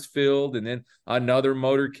at Hartsfield, and then another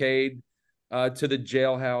motorcade to the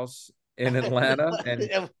jailhouse in Atlanta.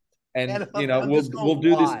 And we'll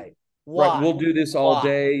do this. Right, we'll do this all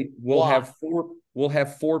day. We'll have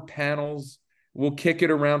four panels. We'll kick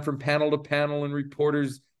it around from panel to panel, and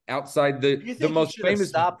reporters outside the most famous.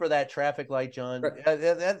 Stop for that traffic light, John. Right.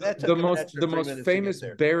 The most famous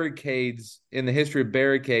barricades in the history of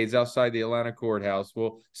barricades outside the Atlanta courthouse.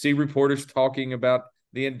 We'll see reporters talking about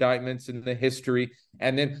the indictments and the history,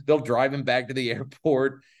 and then they'll drive him back to the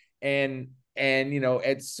airport. And at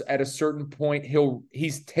a certain point,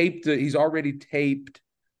 he's already taped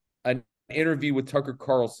an interview with Tucker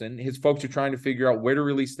Carlson. His folks are trying to figure out where to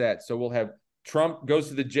release that. So we'll have Trump goes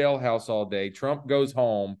to the jailhouse all day, Trump goes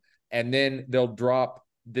home, and then they'll drop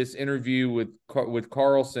this interview with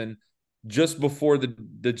Carlson just before the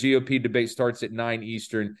GOP debate starts at 9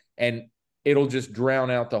 Eastern, and it'll just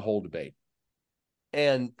drown out the whole debate.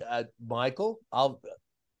 And Michael,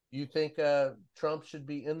 you think Trump should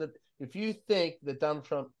be if you think that Donald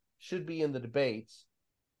Trump should be in the debates,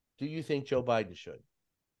 do you think Joe Biden should?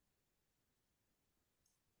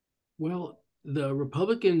 Well, the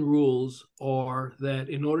Republican rules are that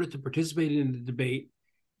in order to participate in the debate,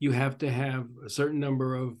 you have to have a certain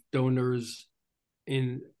number of donors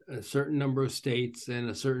in a certain number of states and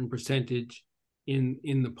a certain percentage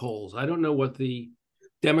in the polls. I don't know what the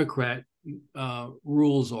Democrat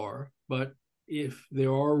rules are, but if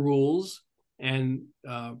there are rules, and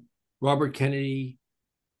Robert Kennedy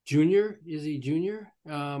Jr.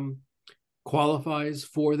 Qualifies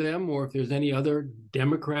for them, or if there's any other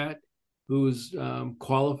Democrat who's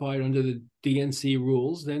qualified under the DNC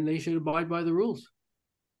rules, then they should abide by the rules.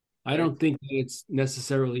 I don't think that it's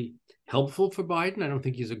necessarily helpful for Biden. I don't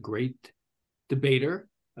think he's a great debater,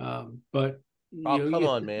 but come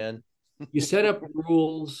on, man. You set up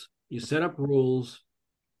rules.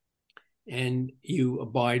 And you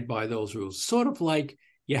abide by those rules. Sort of like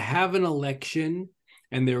you have an election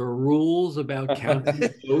and there are rules about counting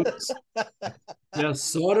votes.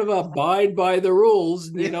 Sort of abide by the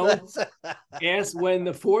rules, Ask when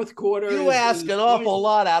the fourth quarter. You ask an awful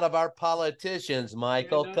lot out of our politicians,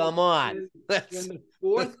 Michael. Come on. When the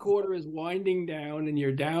fourth quarter is winding down and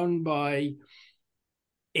you're down by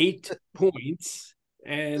 8 points,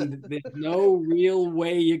 and there's no real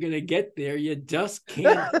way you're going to get there. You just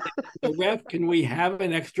can't. The ref, can we have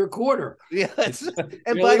an extra quarter? Yes. And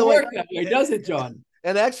really by the way, that way, does it, John?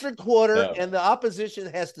 An extra quarter, and the opposition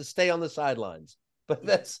has to stay on the sidelines. But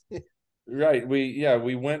that's right.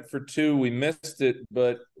 We went for 2. We missed it,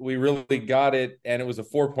 but we really got it, and it was a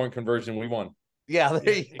 4-point conversion. We won. Yeah,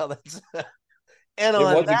 there you go. And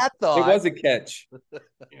on that thought, it was a catch.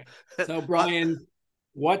 So, Brian,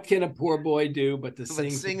 what can a poor boy do but to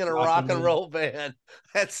sing in a rock and roll band?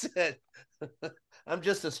 That's it. I'm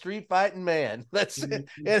just a street fighting man. That's it.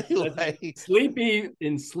 Anyway.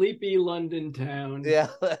 Sleepy London town. Yeah.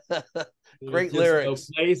 Great lyrics.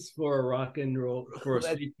 No place for a rock and roll, for a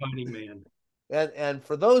street fighting man. And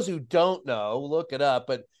for those who don't know, look it up,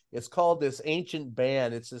 but it's called this ancient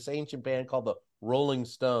band. It's this ancient band called the Rolling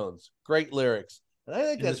Stones. Great lyrics. And I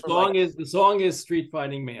think that's the song is Street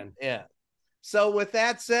Fighting Man. Yeah. So with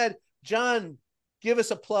that said, John, give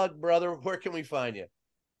us a plug, brother. Where can we find you?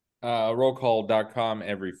 Rollcall.com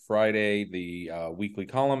every Friday, the weekly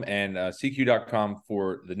column, and CQ.com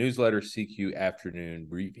for the newsletter, CQ Afternoon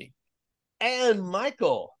Briefing. And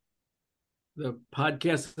Michael. The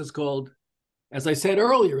podcast is called, as I said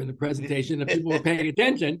earlier in the presentation, if people were paying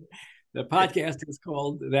attention, the podcast is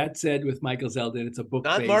called That Said with Michael Zeldin. It's a book.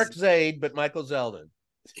 Not Mark Zaid, but Michael Zeldin.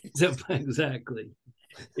 Exactly.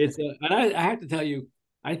 And I have to tell you,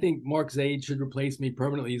 I think Mark Zaid should replace me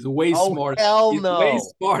permanently. He's way smarter. Hell He's no. Way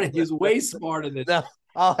smarter. He's way smarter than. No.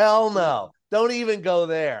 Oh, hell no. Don't even go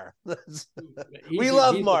there. We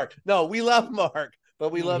love Mark. No, we love Mark,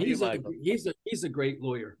 but we love you, Michael. He's a great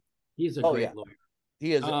lawyer. He's a great lawyer.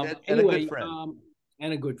 He is. And anyway, a good friend.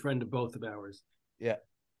 And a good friend of both of ours. Yeah.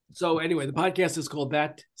 So anyway, the podcast is called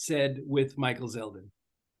That Said with Michael Zeldin.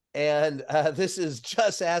 And this is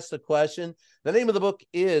Just Ask the Question. The name of the book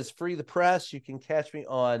is Free the Press. You can catch me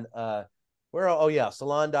on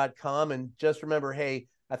salon.com. And just remember, hey,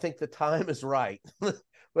 I think the time is right.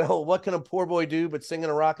 Well, what can a poor boy do but sing in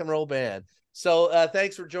a rock and roll band? So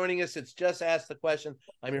thanks for joining us. It's Just Ask the Question.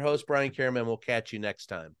 I'm your host, Brian Kierman. We'll catch you next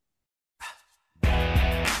time.